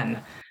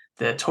 2010,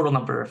 the total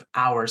number of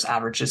hours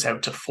averages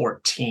out to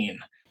 14.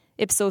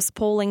 Ipsos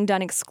polling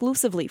done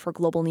exclusively for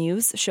Global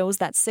News shows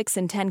that 6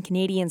 in 10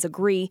 Canadians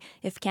agree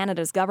if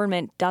Canada's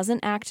government doesn't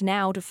act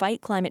now to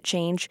fight climate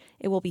change,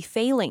 it will be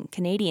failing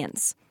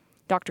Canadians.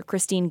 Dr.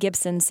 Christine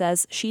Gibson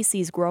says she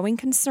sees growing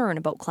concern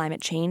about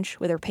climate change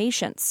with her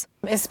patients.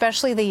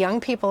 Especially the young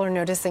people are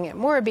noticing it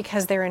more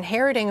because they're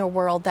inheriting a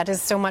world that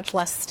is so much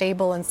less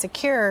stable and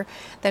secure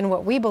than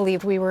what we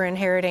believed we were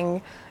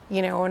inheriting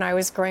when I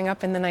was growing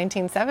up in the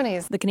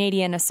 1970s. The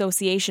Canadian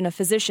Association of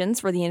Physicians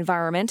for the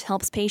Environment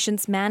helps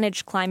patients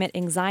manage climate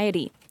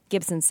anxiety.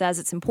 Gibson says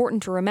it's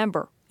important to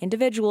remember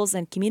individuals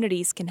and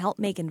communities can help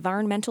make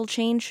environmental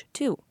change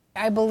too.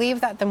 I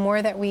believe that the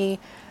more that we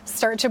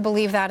start to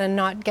believe that and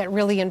not get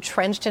really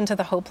entrenched into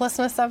the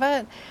hopelessness of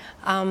it,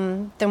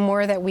 the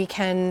more that we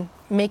can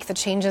make the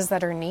changes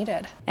that are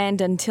needed.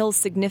 And until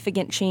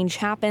significant change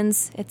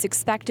happens, it's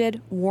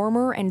expected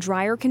warmer and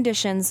drier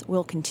conditions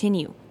will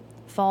continue.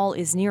 Fall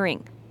is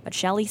nearing, but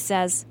Shelley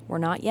says we're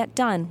not yet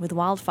done with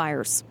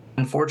wildfires.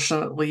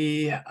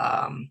 Unfortunately,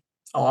 a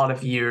lot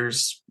of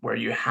years where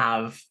you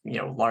have,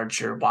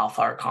 larger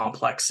wildfire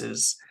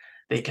complexes,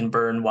 they can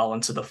burn well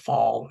into the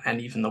fall and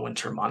even the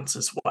winter months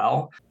as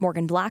well.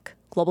 Morgan Black,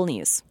 Global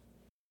News.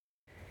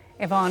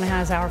 Yvonne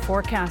has our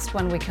forecast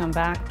when we come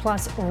back,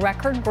 plus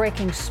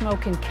record-breaking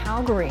smoke in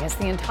Calgary as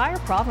the entire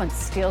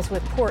province deals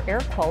with poor air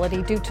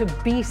quality due to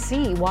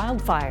BC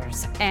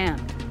wildfires.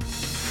 And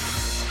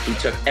we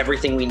took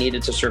everything we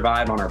needed to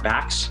survive on our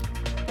backs,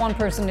 One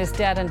person is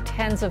dead and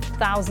tens of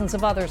thousands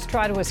of others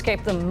try to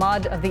escape the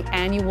mud of the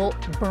annual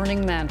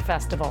Burning Man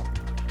festival.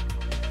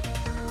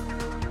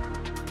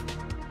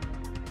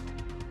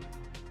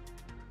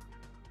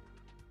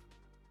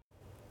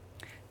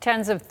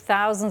 Tens of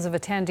thousands of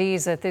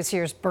attendees at this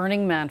year's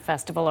Burning Man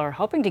Festival are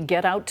hoping to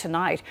get out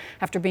tonight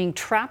after being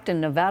trapped in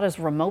Nevada's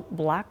remote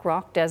Black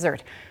Rock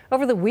Desert.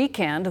 Over the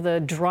weekend, the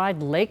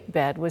dried lake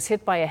bed was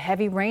hit by a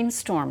heavy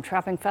rainstorm,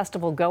 trapping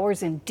festival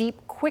goers in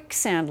deep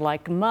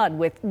quicksand-like mud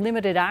with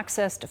limited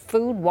access to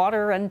food,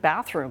 water, and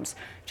bathrooms.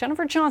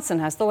 Jennifer Johnson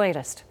has the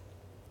latest.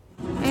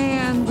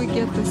 And we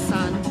get the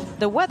sun.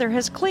 The weather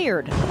has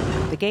cleared.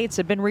 The gates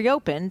have been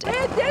reopened.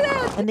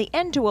 And the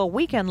end to a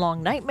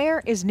weekend-long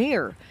nightmare is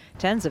near.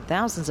 Tens of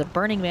thousands of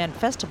Burning Man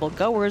Festival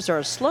goers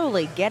are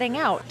slowly getting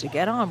out to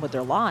get on with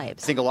their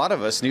lives. I think a lot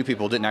of us new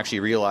people didn't actually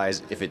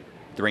realize if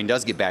the rain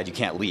does get bad, you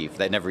can't leave.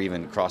 That never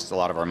even crossed a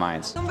lot of our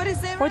minds.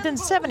 More than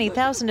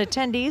 70,000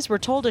 attendees were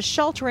told to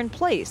shelter in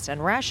place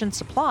and ration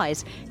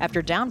supplies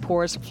after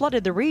downpours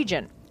flooded the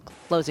region,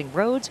 closing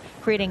roads,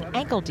 creating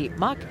ankle-deep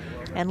muck,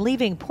 and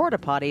leaving porta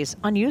potties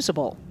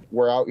unusable.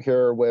 We're out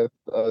here with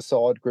a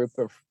solid group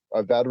of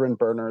veteran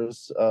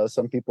burners.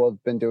 Some people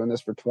have been doing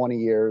this for 20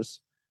 years,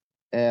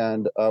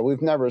 and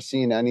we've never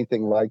seen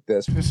anything like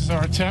this. This is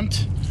our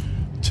attempt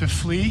to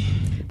flee.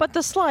 But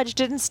the sludge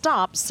didn't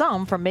stop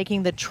some from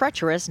making the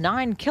treacherous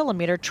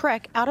 9-kilometer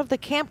trek out of the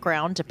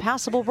campground to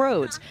passable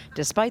roads,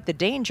 despite the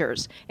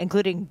dangers,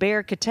 including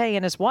Bear Kate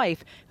and his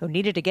wife, who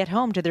needed to get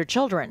home to their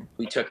children.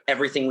 We took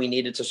everything we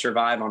needed to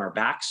survive on our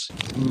backs.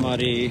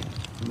 Muddy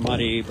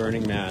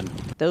Burning Man.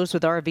 Those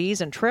with RVs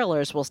and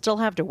trailers will still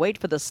have to wait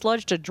for the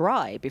sludge to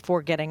dry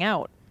before getting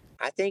out.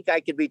 I think I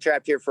could be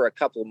trapped here for a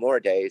couple more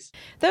days.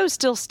 Those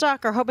still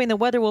stuck are hoping the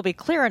weather will be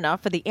clear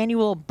enough for the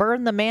annual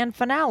Burn the Man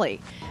finale,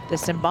 the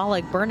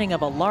symbolic burning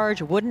of a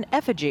large wooden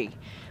effigy,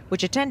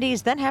 which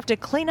attendees then have to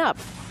clean up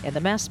in the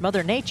mess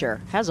Mother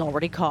Nature has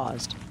already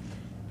caused.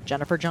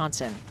 Jennifer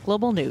Johnson,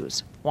 Global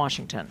News,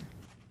 Washington.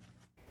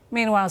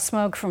 Meanwhile,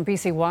 smoke from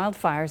BC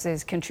wildfires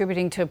is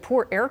contributing to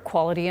poor air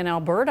quality in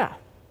Alberta.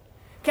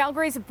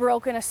 Calgary's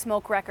broken a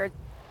smoke record.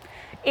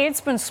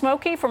 It's been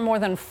smoky for more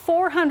than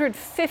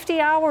 450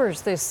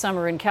 hours this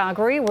summer in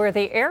Calgary, where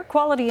the air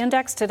quality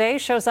index today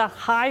shows a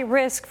high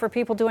risk for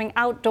people doing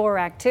outdoor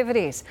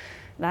activities.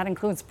 That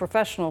includes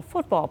professional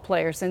football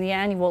players in the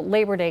annual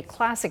Labor Day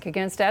Classic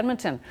against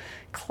Edmonton.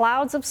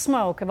 Clouds of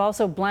smoke have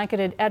also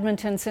blanketed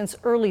Edmonton since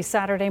early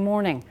Saturday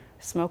morning.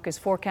 Smoke is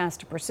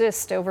forecast to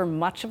persist over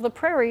much of the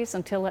prairies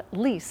until at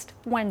least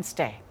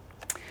Wednesday.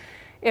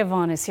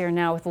 Yvonne is here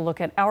now with a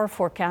look at our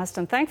forecast,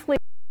 and thankfully,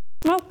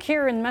 smoke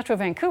here in Metro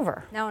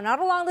Vancouver. No, not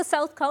along the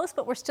south coast,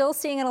 but we're still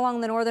seeing it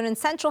along the northern and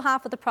central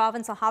half of the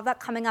province. I'll have that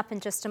coming up in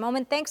just a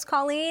moment. Thanks,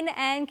 Colleen,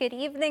 and good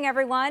evening,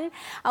 everyone.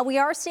 We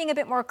are seeing a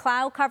bit more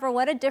cloud cover.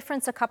 What a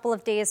difference a couple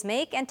of days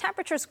make. And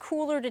temperatures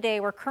cooler today.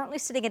 We're currently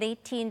sitting at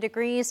 18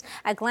 degrees.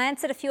 A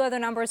glance at a few other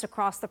numbers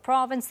across the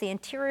province. The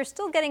interior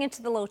still getting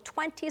into the low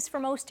 20s for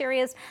most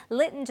areas.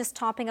 Lytton just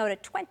topping out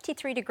at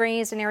 23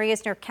 degrees in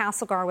areas near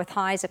Castlegar with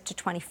highs up to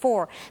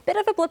 24. Bit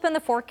of a blip in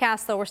the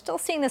forecast, though. We're still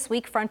seeing this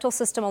weak frontal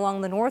system along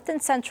the north and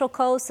central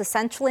coast, the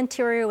central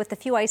interior with a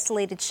few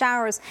isolated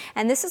showers.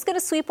 And this is going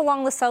to sweep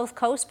along the south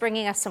coast,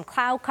 bringing us some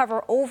cloud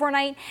cover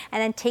overnight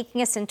and then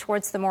taking us in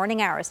towards the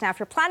morning hours. Now, if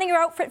you're planning your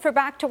outfit for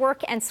back to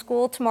work and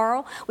school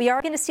tomorrow, we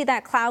are going to see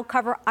that cloud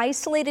cover,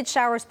 isolated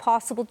showers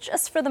possible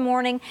just for the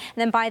morning. And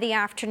then by the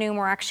afternoon,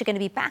 we're actually going to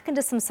be back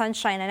into some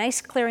sunshine. A nice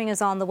clearing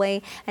is on the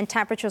way, and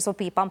temperatures will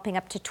be bumping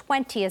up to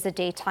 20 as a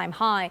daytime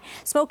high.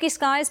 Smoky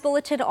skies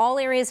bulleted, all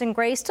areas in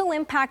gray, still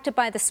impacted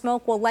by the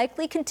smoke. We'll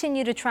likely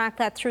continue to track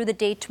that through the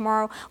day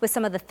tomorrow with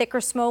some of the thicker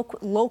smoke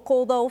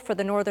local, though, for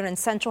the northern and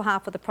central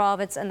half of the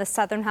province, and the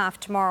southern half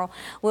tomorrow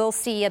we'll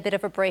see a bit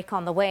of a break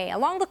on the way.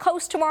 Along the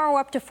coast tomorrow,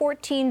 up to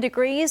 14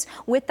 degrees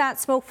with that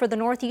smoke for the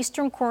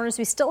northeastern corners.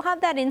 We still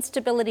have that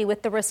instability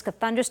with the risk of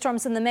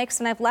thunderstorms in the mix,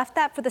 and I've left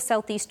that for the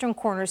southeastern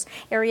corners.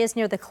 Areas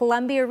near the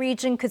Columbia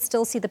region could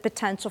still see the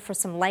potential for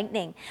some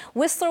lightning.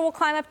 Whistler will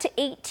climb up to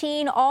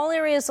 18. All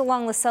areas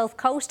along the south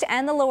coast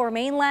and the lower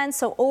mainland,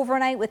 so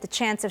overnight with the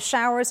chance of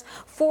showers.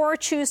 For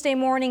Tuesday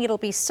morning, it'll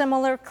be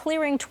similar,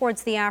 clearing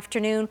towards the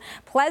afternoon.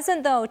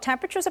 Pleasant, though,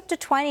 temperatures up to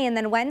 20, and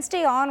then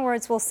Wednesday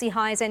onwards, we'll see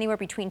highs anywhere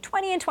between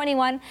 20 and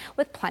 21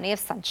 with plenty of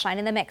sunshine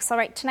in the mix. All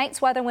right, tonight's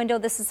weather window,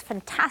 this is a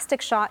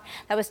fantastic shot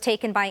that was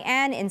taken by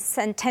Anne in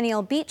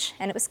Centennial Beach,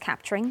 and it was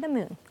capturing the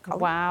moon.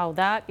 Wow,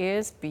 that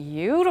is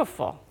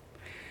beautiful.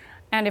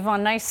 And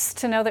Yvonne, nice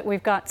to know that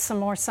we've got some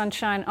more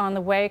sunshine on the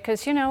way,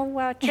 because, you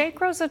know, Jake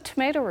grows a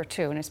tomato or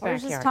two in his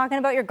backyard. We're just talking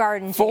about your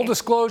garden, Jake. Full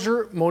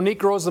disclosure, Monique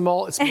grows them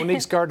all. It's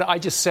Monique's garden. I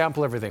just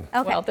sample everything.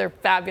 Okay. Well, they're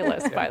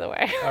fabulous, by the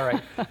way. All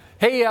right.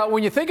 Hey,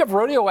 when you think of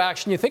rodeo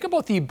action, you think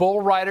about the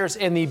bull riders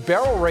and the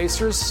barrel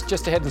racers.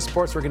 Just ahead in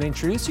sports, we're going to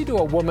introduce you to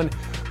a woman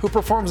who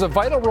performs a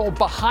vital role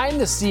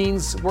behind the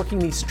scenes working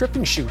the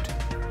stripping shoot.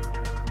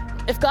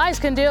 If guys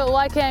can do it,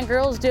 why can't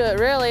girls do it,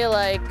 really?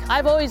 Like,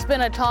 I've always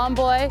been a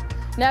tomboy.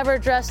 Never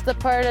dressed the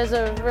part as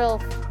a real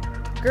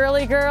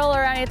girly girl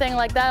or anything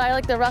like that. I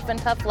like the rough and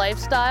tough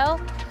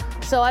lifestyle.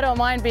 So I don't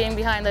mind being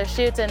behind those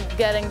chutes and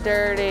getting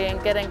dirty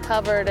and getting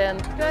covered in,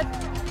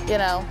 you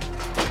know,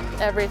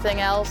 everything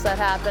else that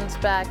happens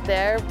back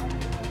there.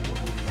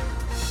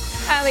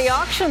 And the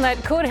auction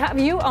that could have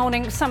you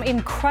owning some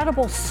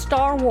incredible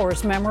Star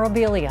Wars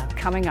memorabilia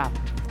coming up.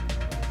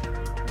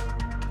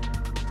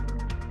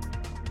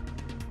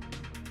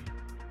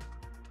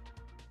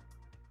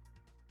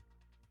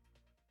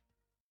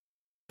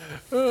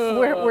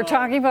 We're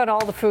talking about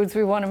all the foods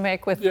we want to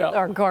make with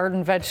our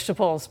garden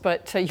vegetables,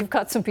 but you've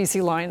got some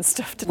BC Lions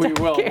stuff to We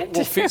will. get.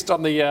 We'll feast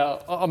on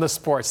the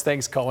sports.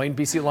 Thanks, Colleen.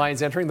 BC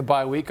Lions entering the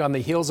bye week on the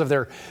heels of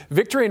their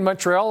victory in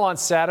Montreal on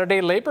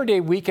Saturday. Labor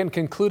Day weekend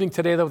concluding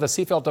today, though, with a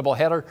CFL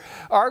doubleheader.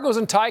 Argos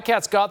and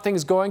Ticats got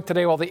things going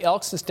today, while the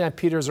Elks and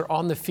Stampeders are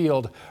on the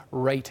field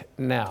right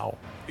now.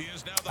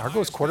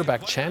 Argos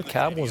quarterback Chan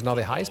Campbell is now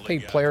the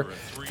highest-paid player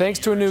thanks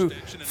to a new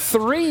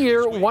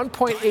 3-year,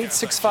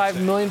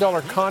 $1.865 million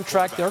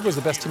contract. The Argos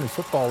the best team in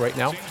football right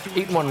now.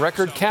 8-1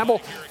 record. Campbell,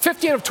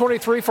 15 of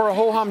 23 for a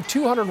ho-hum,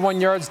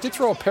 201 yards. Did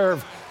throw a pair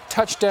of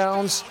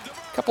touchdowns,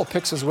 a couple of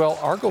picks as well.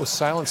 Argos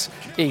silence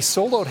a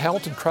sold-out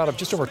Hamilton crowd of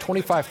just over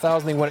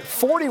 25,000. They won at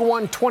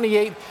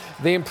 41-28.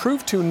 They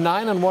improved to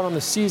 9-1 on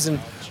the season,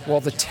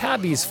 while the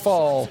Tabbies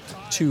fall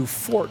to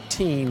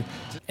 14-7.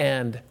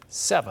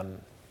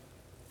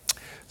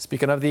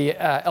 Speaking of the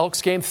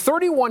Elks game,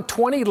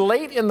 31-20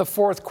 late in the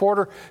fourth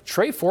quarter.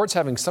 Trey Ford's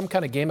having some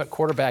kind of game at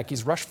quarterback.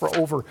 He's rushed for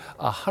over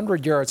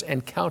 100 yards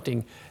and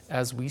counting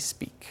as we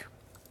speak.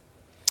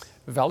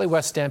 Valley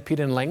West Stampede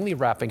in Langley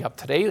wrapping up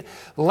today.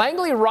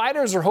 Langley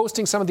Riders are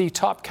hosting some of the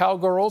top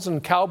cowgirls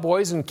and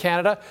cowboys in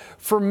Canada.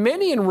 For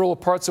many in rural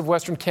parts of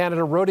Western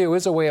Canada, rodeo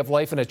is a way of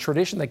life and a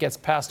tradition that gets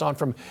passed on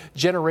from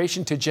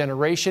generation to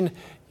generation.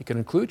 You can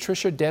include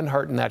Tricia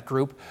Denhart in that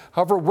group.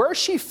 However, where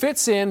she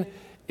fits in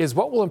is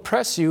what will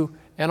impress you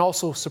and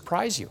also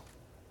surprise you.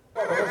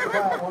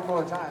 One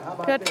more time. How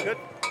about Good.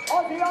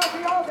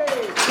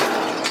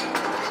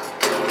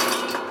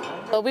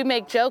 Well, we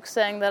make jokes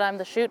saying that I'm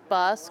the shoot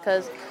boss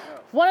because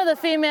one of the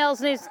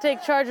females needs to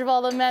take charge of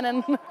all the men.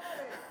 And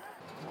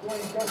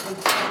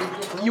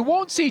you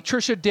won't see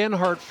Tricia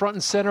Denhart front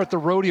and center at the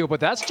rodeo, but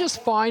that's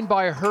just fine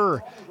by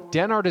her.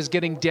 Denhart is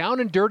getting down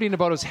and dirty and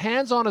about as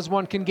hands-on as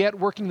one can get,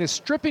 working this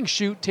stripping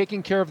chute,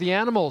 taking care of the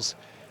animals.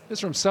 This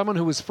is from someone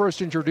who was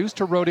first introduced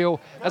to rodeo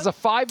as a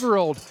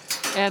 5-year-old.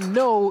 And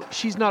no,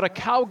 she's not a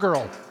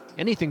cowgirl.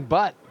 Anything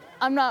but.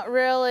 I'm not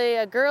really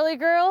a girly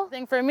girl. I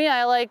think for me,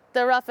 I like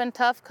the rough and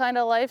tough kind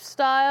of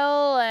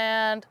lifestyle,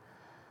 and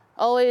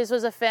always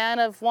was a fan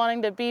of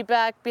wanting to be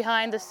back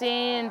behind the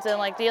scenes and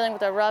like dealing with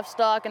the rough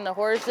stock and the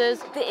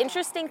horses. The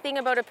interesting thing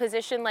about a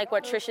position like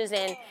what Trisha's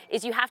in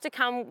is you have to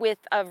come with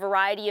a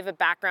variety of a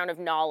background of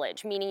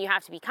knowledge, meaning you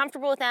have to be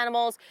comfortable with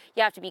animals,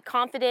 you have to be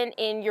confident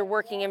in your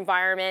working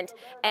environment,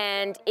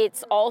 and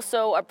it's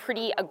also a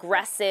pretty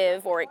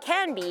aggressive, or it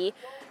can be,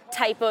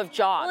 type of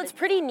job. Well, it's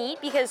pretty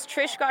neat because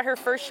Trish got her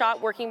first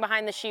shot working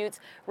behind the chutes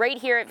right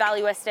here at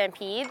Valley West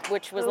Stampede,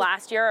 which was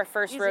last year, our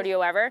first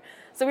rodeo ever.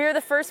 So we were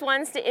the first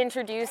ones to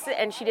introduce it,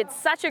 and she did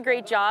such a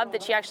great job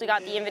that she actually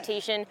got the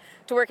invitation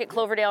to work at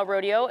Cloverdale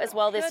Rodeo as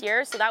well this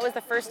year. So that was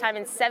the first time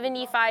in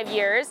 75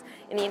 years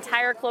in the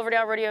entire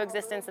Cloverdale Rodeo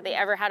existence that they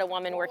ever had a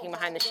woman working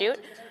behind the chute.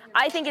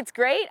 I think it's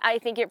great. I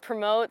think it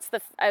promotes the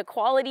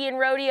equality in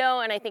rodeo,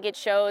 and I think it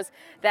shows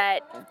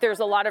that there's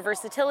a lot of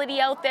versatility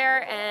out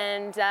there,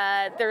 and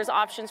there's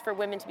options for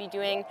women to be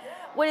doing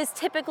what is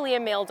typically a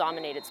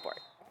male-dominated sport.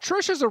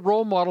 Trish is a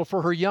role model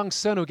for her young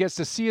son who gets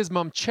to see his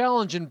mom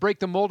challenge and break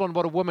the mold on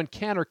what a woman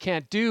can or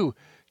can't do.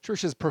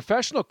 Trish's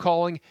professional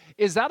calling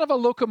is that of a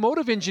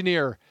locomotive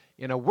engineer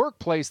in a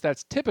workplace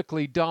that's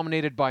typically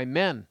dominated by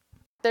men.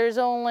 There's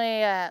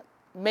only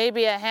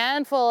maybe a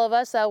handful of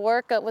us that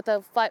work with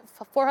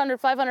 400,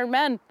 500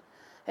 men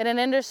in an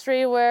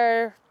industry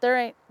where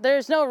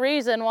there's no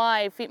reason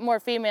why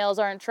more females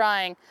aren't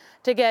trying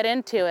to get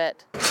into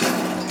it.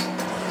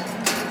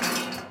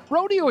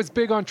 Rodeo is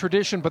big on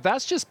tradition, but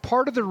that's just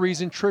part of the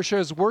reason Tricia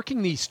is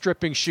working the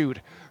stripping chute.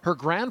 Her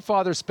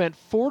grandfather spent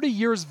 40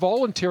 years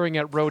volunteering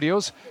at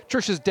rodeos.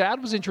 Tricia's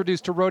dad was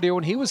introduced to rodeo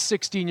when he was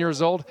 16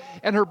 years old,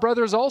 and her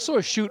brother is also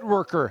a chute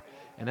worker.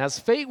 And as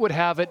fate would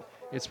have it,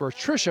 it's where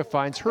Tricia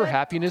finds her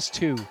happiness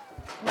too.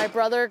 My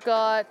brother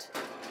got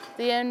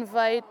the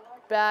invite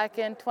back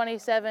in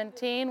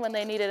 2017 when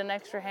they needed an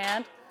extra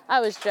hand. I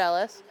was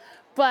jealous,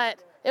 but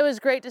it was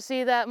great to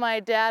see that my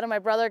dad and my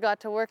brother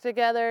got to work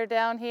together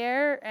down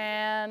here,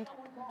 and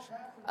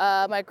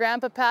my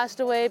grandpa passed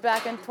away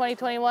back in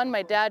 2021,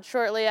 my dad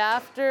shortly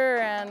after,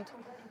 and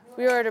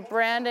we were at a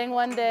branding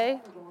one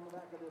day.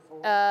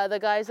 The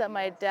guys that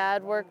my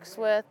dad works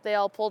with, they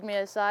all pulled me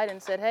aside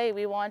and said, hey,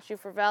 we want you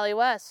for Valley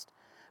West,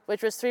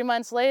 which was 3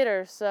 months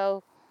later.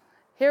 So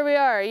here we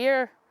are, a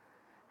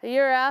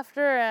year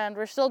after, and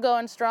we're still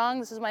going strong.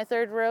 This is my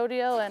third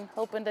rodeo and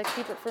hoping to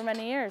keep it for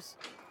many years.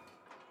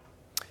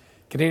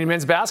 Canadian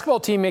men's basketball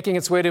team making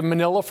its way to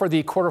Manila for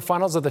the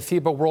quarterfinals of the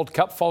FIBA World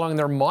Cup following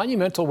their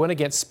monumental win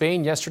against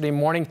Spain yesterday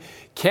morning.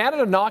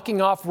 Canada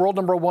knocking off world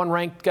number 1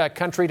 ranked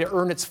country to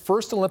earn its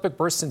first Olympic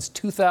berth since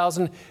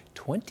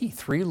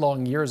 2023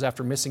 long years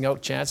after missing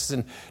out chances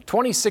in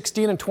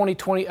 2016 and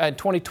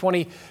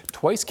 2020.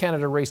 Twice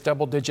Canada raced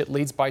double-digit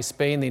leads by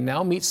Spain. They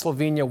now meet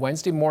Slovenia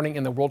Wednesday morning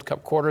in the World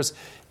Cup quarters.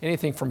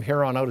 Anything from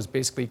here on out is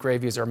basically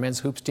gravy as our men's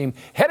hoops team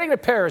heading to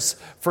Paris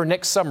for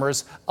next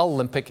summer's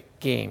Olympic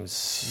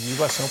Games.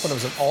 U.S. Open, it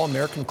was an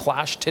all-American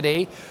clash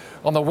today.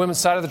 On the women's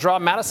side of the draw,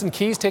 Madison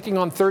Keys taking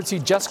on third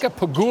seed Jessica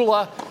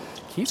Pegula.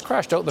 Keys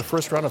crashed out in the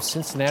first round of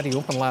Cincinnati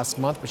Open last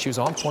month, but she was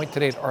on point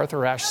today at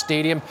Arthur Ashe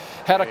Stadium.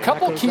 Had a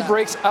couple key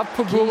breaks of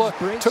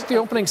Pegula, took the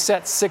opening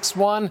set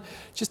 6-1.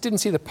 Just didn't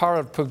see the power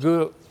of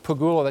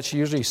Pegula that she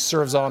usually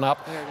serves on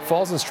up.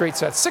 Falls in straight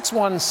sets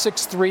 6-1,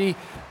 6-3.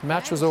 The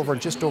match was over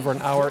in just over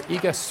an hour.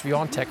 Iga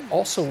Swiatek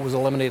also was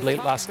eliminated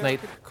late last night.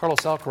 Carlos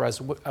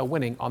Alcaraz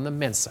winning on the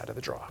men's side of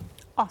the draw.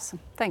 Awesome.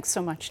 Thanks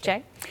so much,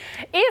 Jay.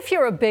 If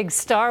you're a big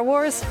Star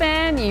Wars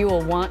fan, you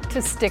will want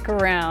to stick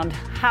around.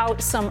 How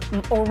some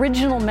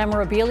original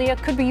memorabilia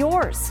could be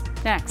yours.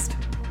 Next.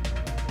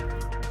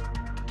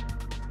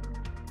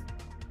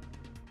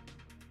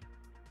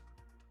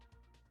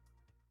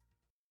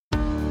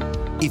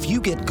 If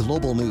you get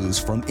global news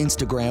from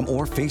Instagram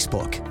or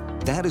Facebook,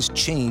 that has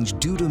changed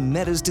due to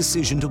Meta's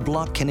decision to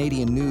block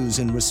Canadian news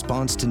in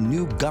response to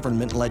new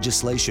government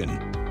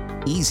legislation.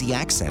 Easy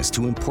access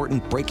to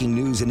important breaking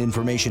news and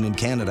information in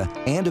Canada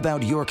and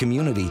about your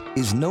community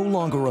is no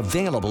longer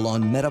available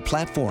on Meta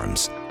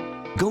platforms.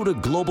 Go to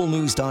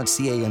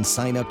globalnews.ca and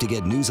sign up to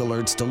get news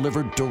alerts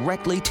delivered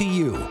directly to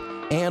you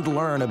and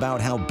learn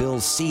about how Bill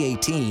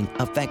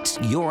C-18 affects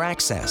your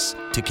access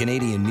to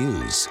Canadian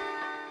news.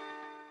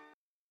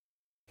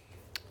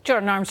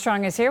 Jordan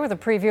Armstrong is here with a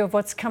preview of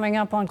what's coming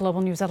up on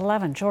Global News at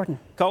 11. Jordan.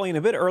 Colleen,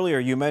 a bit earlier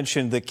you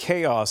mentioned the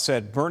chaos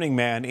at Burning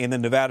Man in the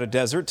Nevada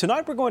desert.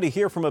 Tonight we're going to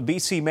hear from a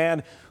BC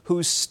man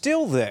who's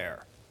still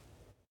there.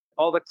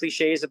 All the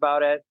cliches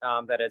about it,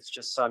 that it's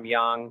just some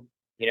young,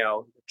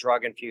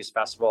 drug-infused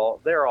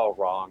festival, they're all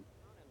wrong.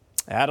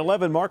 At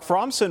 11, Mark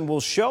Fromson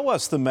will show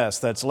us the mess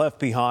that's left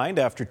behind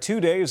after 2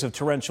 days of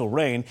torrential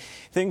rain.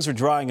 Things are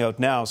drying out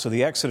now, so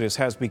the exodus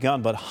has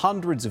begun, but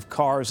hundreds of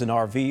cars and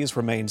RVs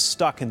remain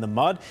stuck in the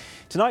mud.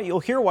 Tonight, you'll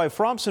hear why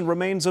Fromson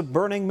remains a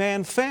Burning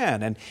Man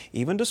fan and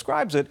even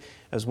describes it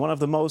as one of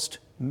the most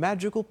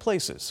magical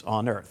places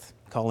on Earth.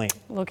 Colleen.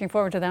 Looking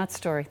forward to that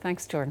story.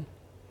 Thanks, Jordan.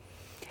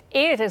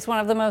 It is one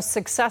of the most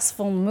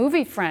successful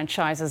movie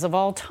franchises of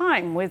all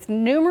time, with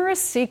numerous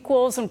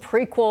sequels and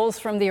prequels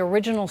from the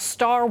original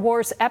Star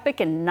Wars epic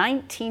in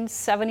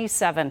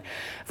 1977.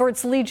 For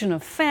its legion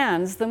of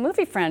fans, the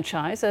movie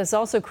franchise has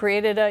also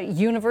created a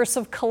universe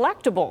of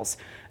collectibles.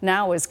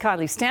 Now, as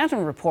Kylie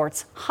Stanton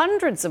reports,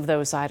 hundreds of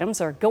those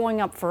items are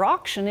going up for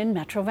auction in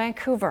Metro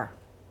Vancouver.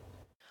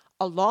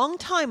 A long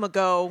time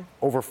ago,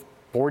 over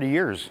 40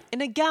 years. In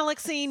a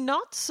galaxy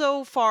not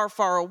so far,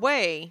 far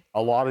away,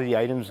 a lot of the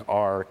items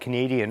are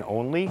Canadian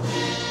only.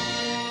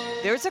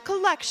 There's a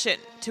collection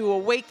to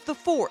awake the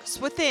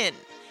force within,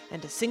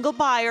 and a single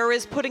buyer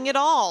is putting it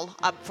all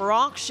up for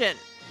auction.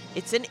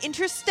 It's an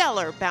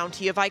interstellar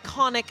bounty of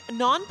iconic,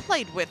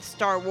 non-played-with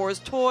Star Wars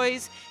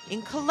toys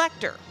in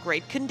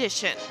collector-grade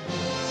condition.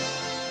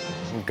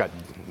 We've got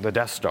the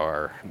Death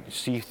Star,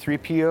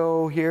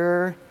 C-3PO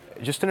here.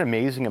 Just an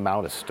amazing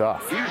amount of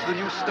stuff. Here's the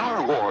new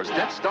Star Wars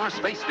Death Star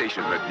space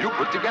station that you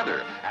put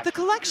together. The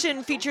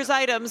collection features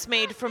items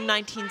made from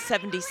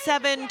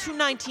 1977 to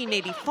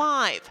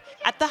 1985,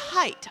 at the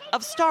height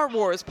of Star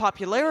Wars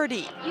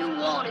popularity. You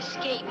won't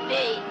escape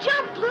me.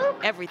 Jump,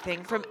 Luke!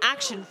 Everything from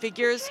action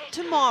figures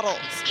to models.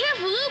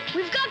 Careful, Luke!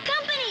 We've got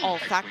company! All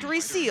factory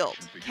sealed,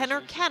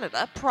 Kenner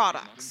Canada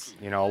products.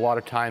 A lot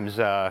of times,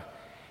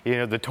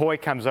 the toy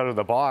comes out of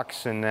the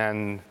box and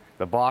then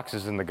the box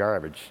is in the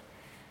garbage.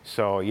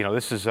 So,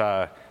 this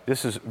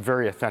is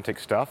very authentic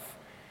stuff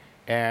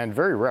and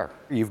very rare.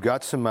 You've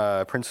got some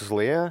Princess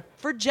Leia.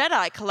 For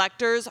Jedi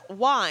collectors,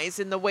 wise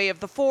in the way of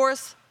the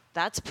Force,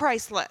 that's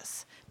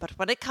priceless. But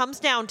when it comes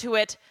down to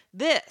it,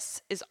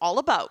 this is all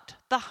about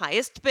the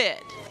highest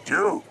bid.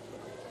 Do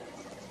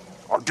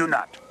or do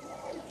not.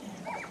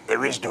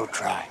 There is no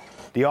try.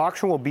 The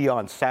auction will be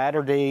on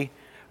Saturday,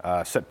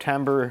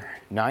 September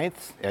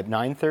 9th at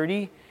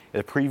 9:30.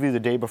 The preview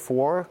the day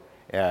before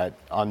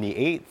on the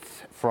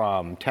 8th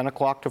from 10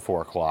 o'clock to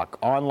 4 o'clock.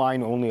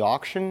 Online only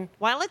auction.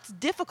 While it's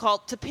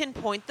difficult to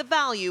pinpoint the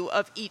value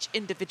of each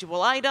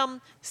individual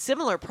item,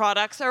 similar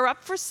products are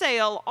up for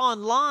sale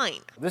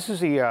online. This is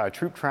the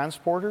troop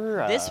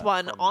transporter. This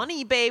one on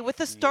eBay with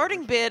a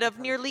starting bid of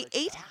nearly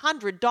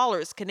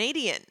 $800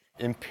 Canadian.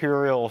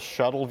 Imperial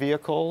shuttle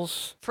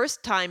vehicles.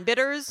 First-time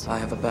bidders. I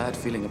have a bad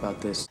feeling about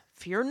this.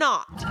 Fear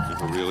not. I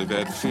have a really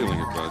bad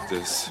feeling about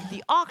this.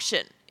 The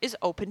auction is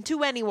open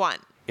to anyone.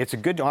 It's a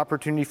good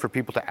opportunity for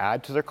people to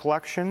add to their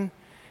collection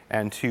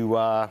and to,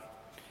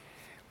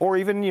 or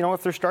even,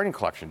 if they're starting a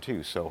collection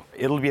too. So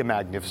it'll be a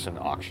magnificent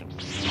auction.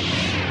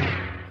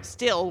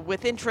 Still,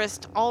 with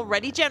interest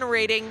already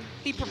generating,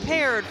 be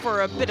prepared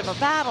for a bit of a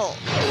battle.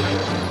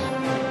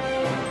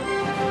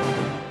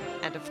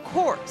 And of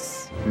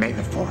course, may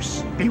the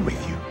Force be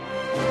with you.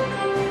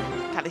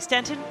 Kylie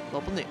Stanton,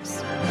 Global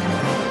News.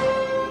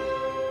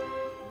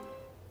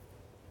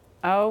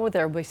 Oh,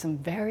 there'll be some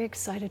very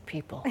excited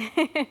people.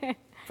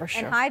 For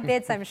sure. And high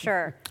bids, I'm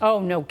sure. Oh,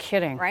 no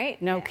kidding.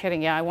 Right? No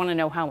kidding. Yeah, I want to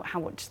know how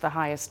much the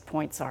highest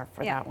points are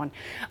for that one.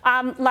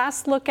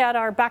 Last look at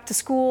our back to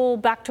school,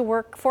 back to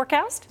work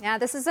forecast. Yeah,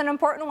 this is an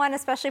important one,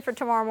 especially for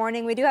tomorrow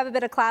morning. We do have a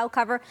bit of cloud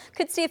cover.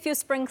 Could see a few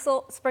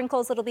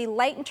sprinkles. It'll be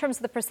light in terms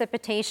of the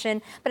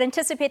precipitation, but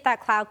anticipate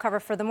that cloud cover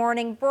for the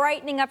morning,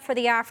 brightening up for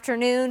the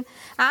afternoon.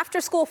 After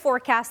school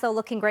forecast, though,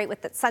 looking great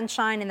with that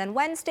sunshine. And then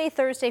Wednesday,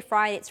 Thursday,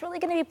 Friday, it's really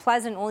going to be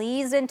pleasant. We'll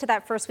ease into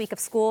that first week of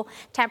school.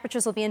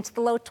 Temperatures will be into the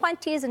low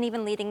 20s and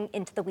even leading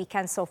into the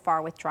weekend so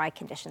far with dry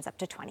conditions up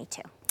to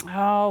 22.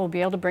 Oh, we'll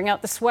be able to bring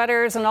out the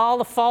sweaters and all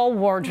the fall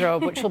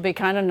wardrobe, which will be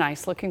kind of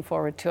nice. Looking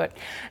forward to it.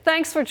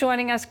 Thanks for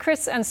joining us.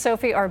 Chris and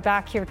Sophie are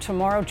back here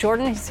tomorrow.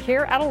 Jordan is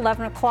here at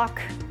 11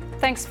 o'clock.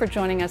 Thanks for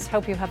joining us.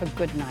 Hope you have a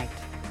good night.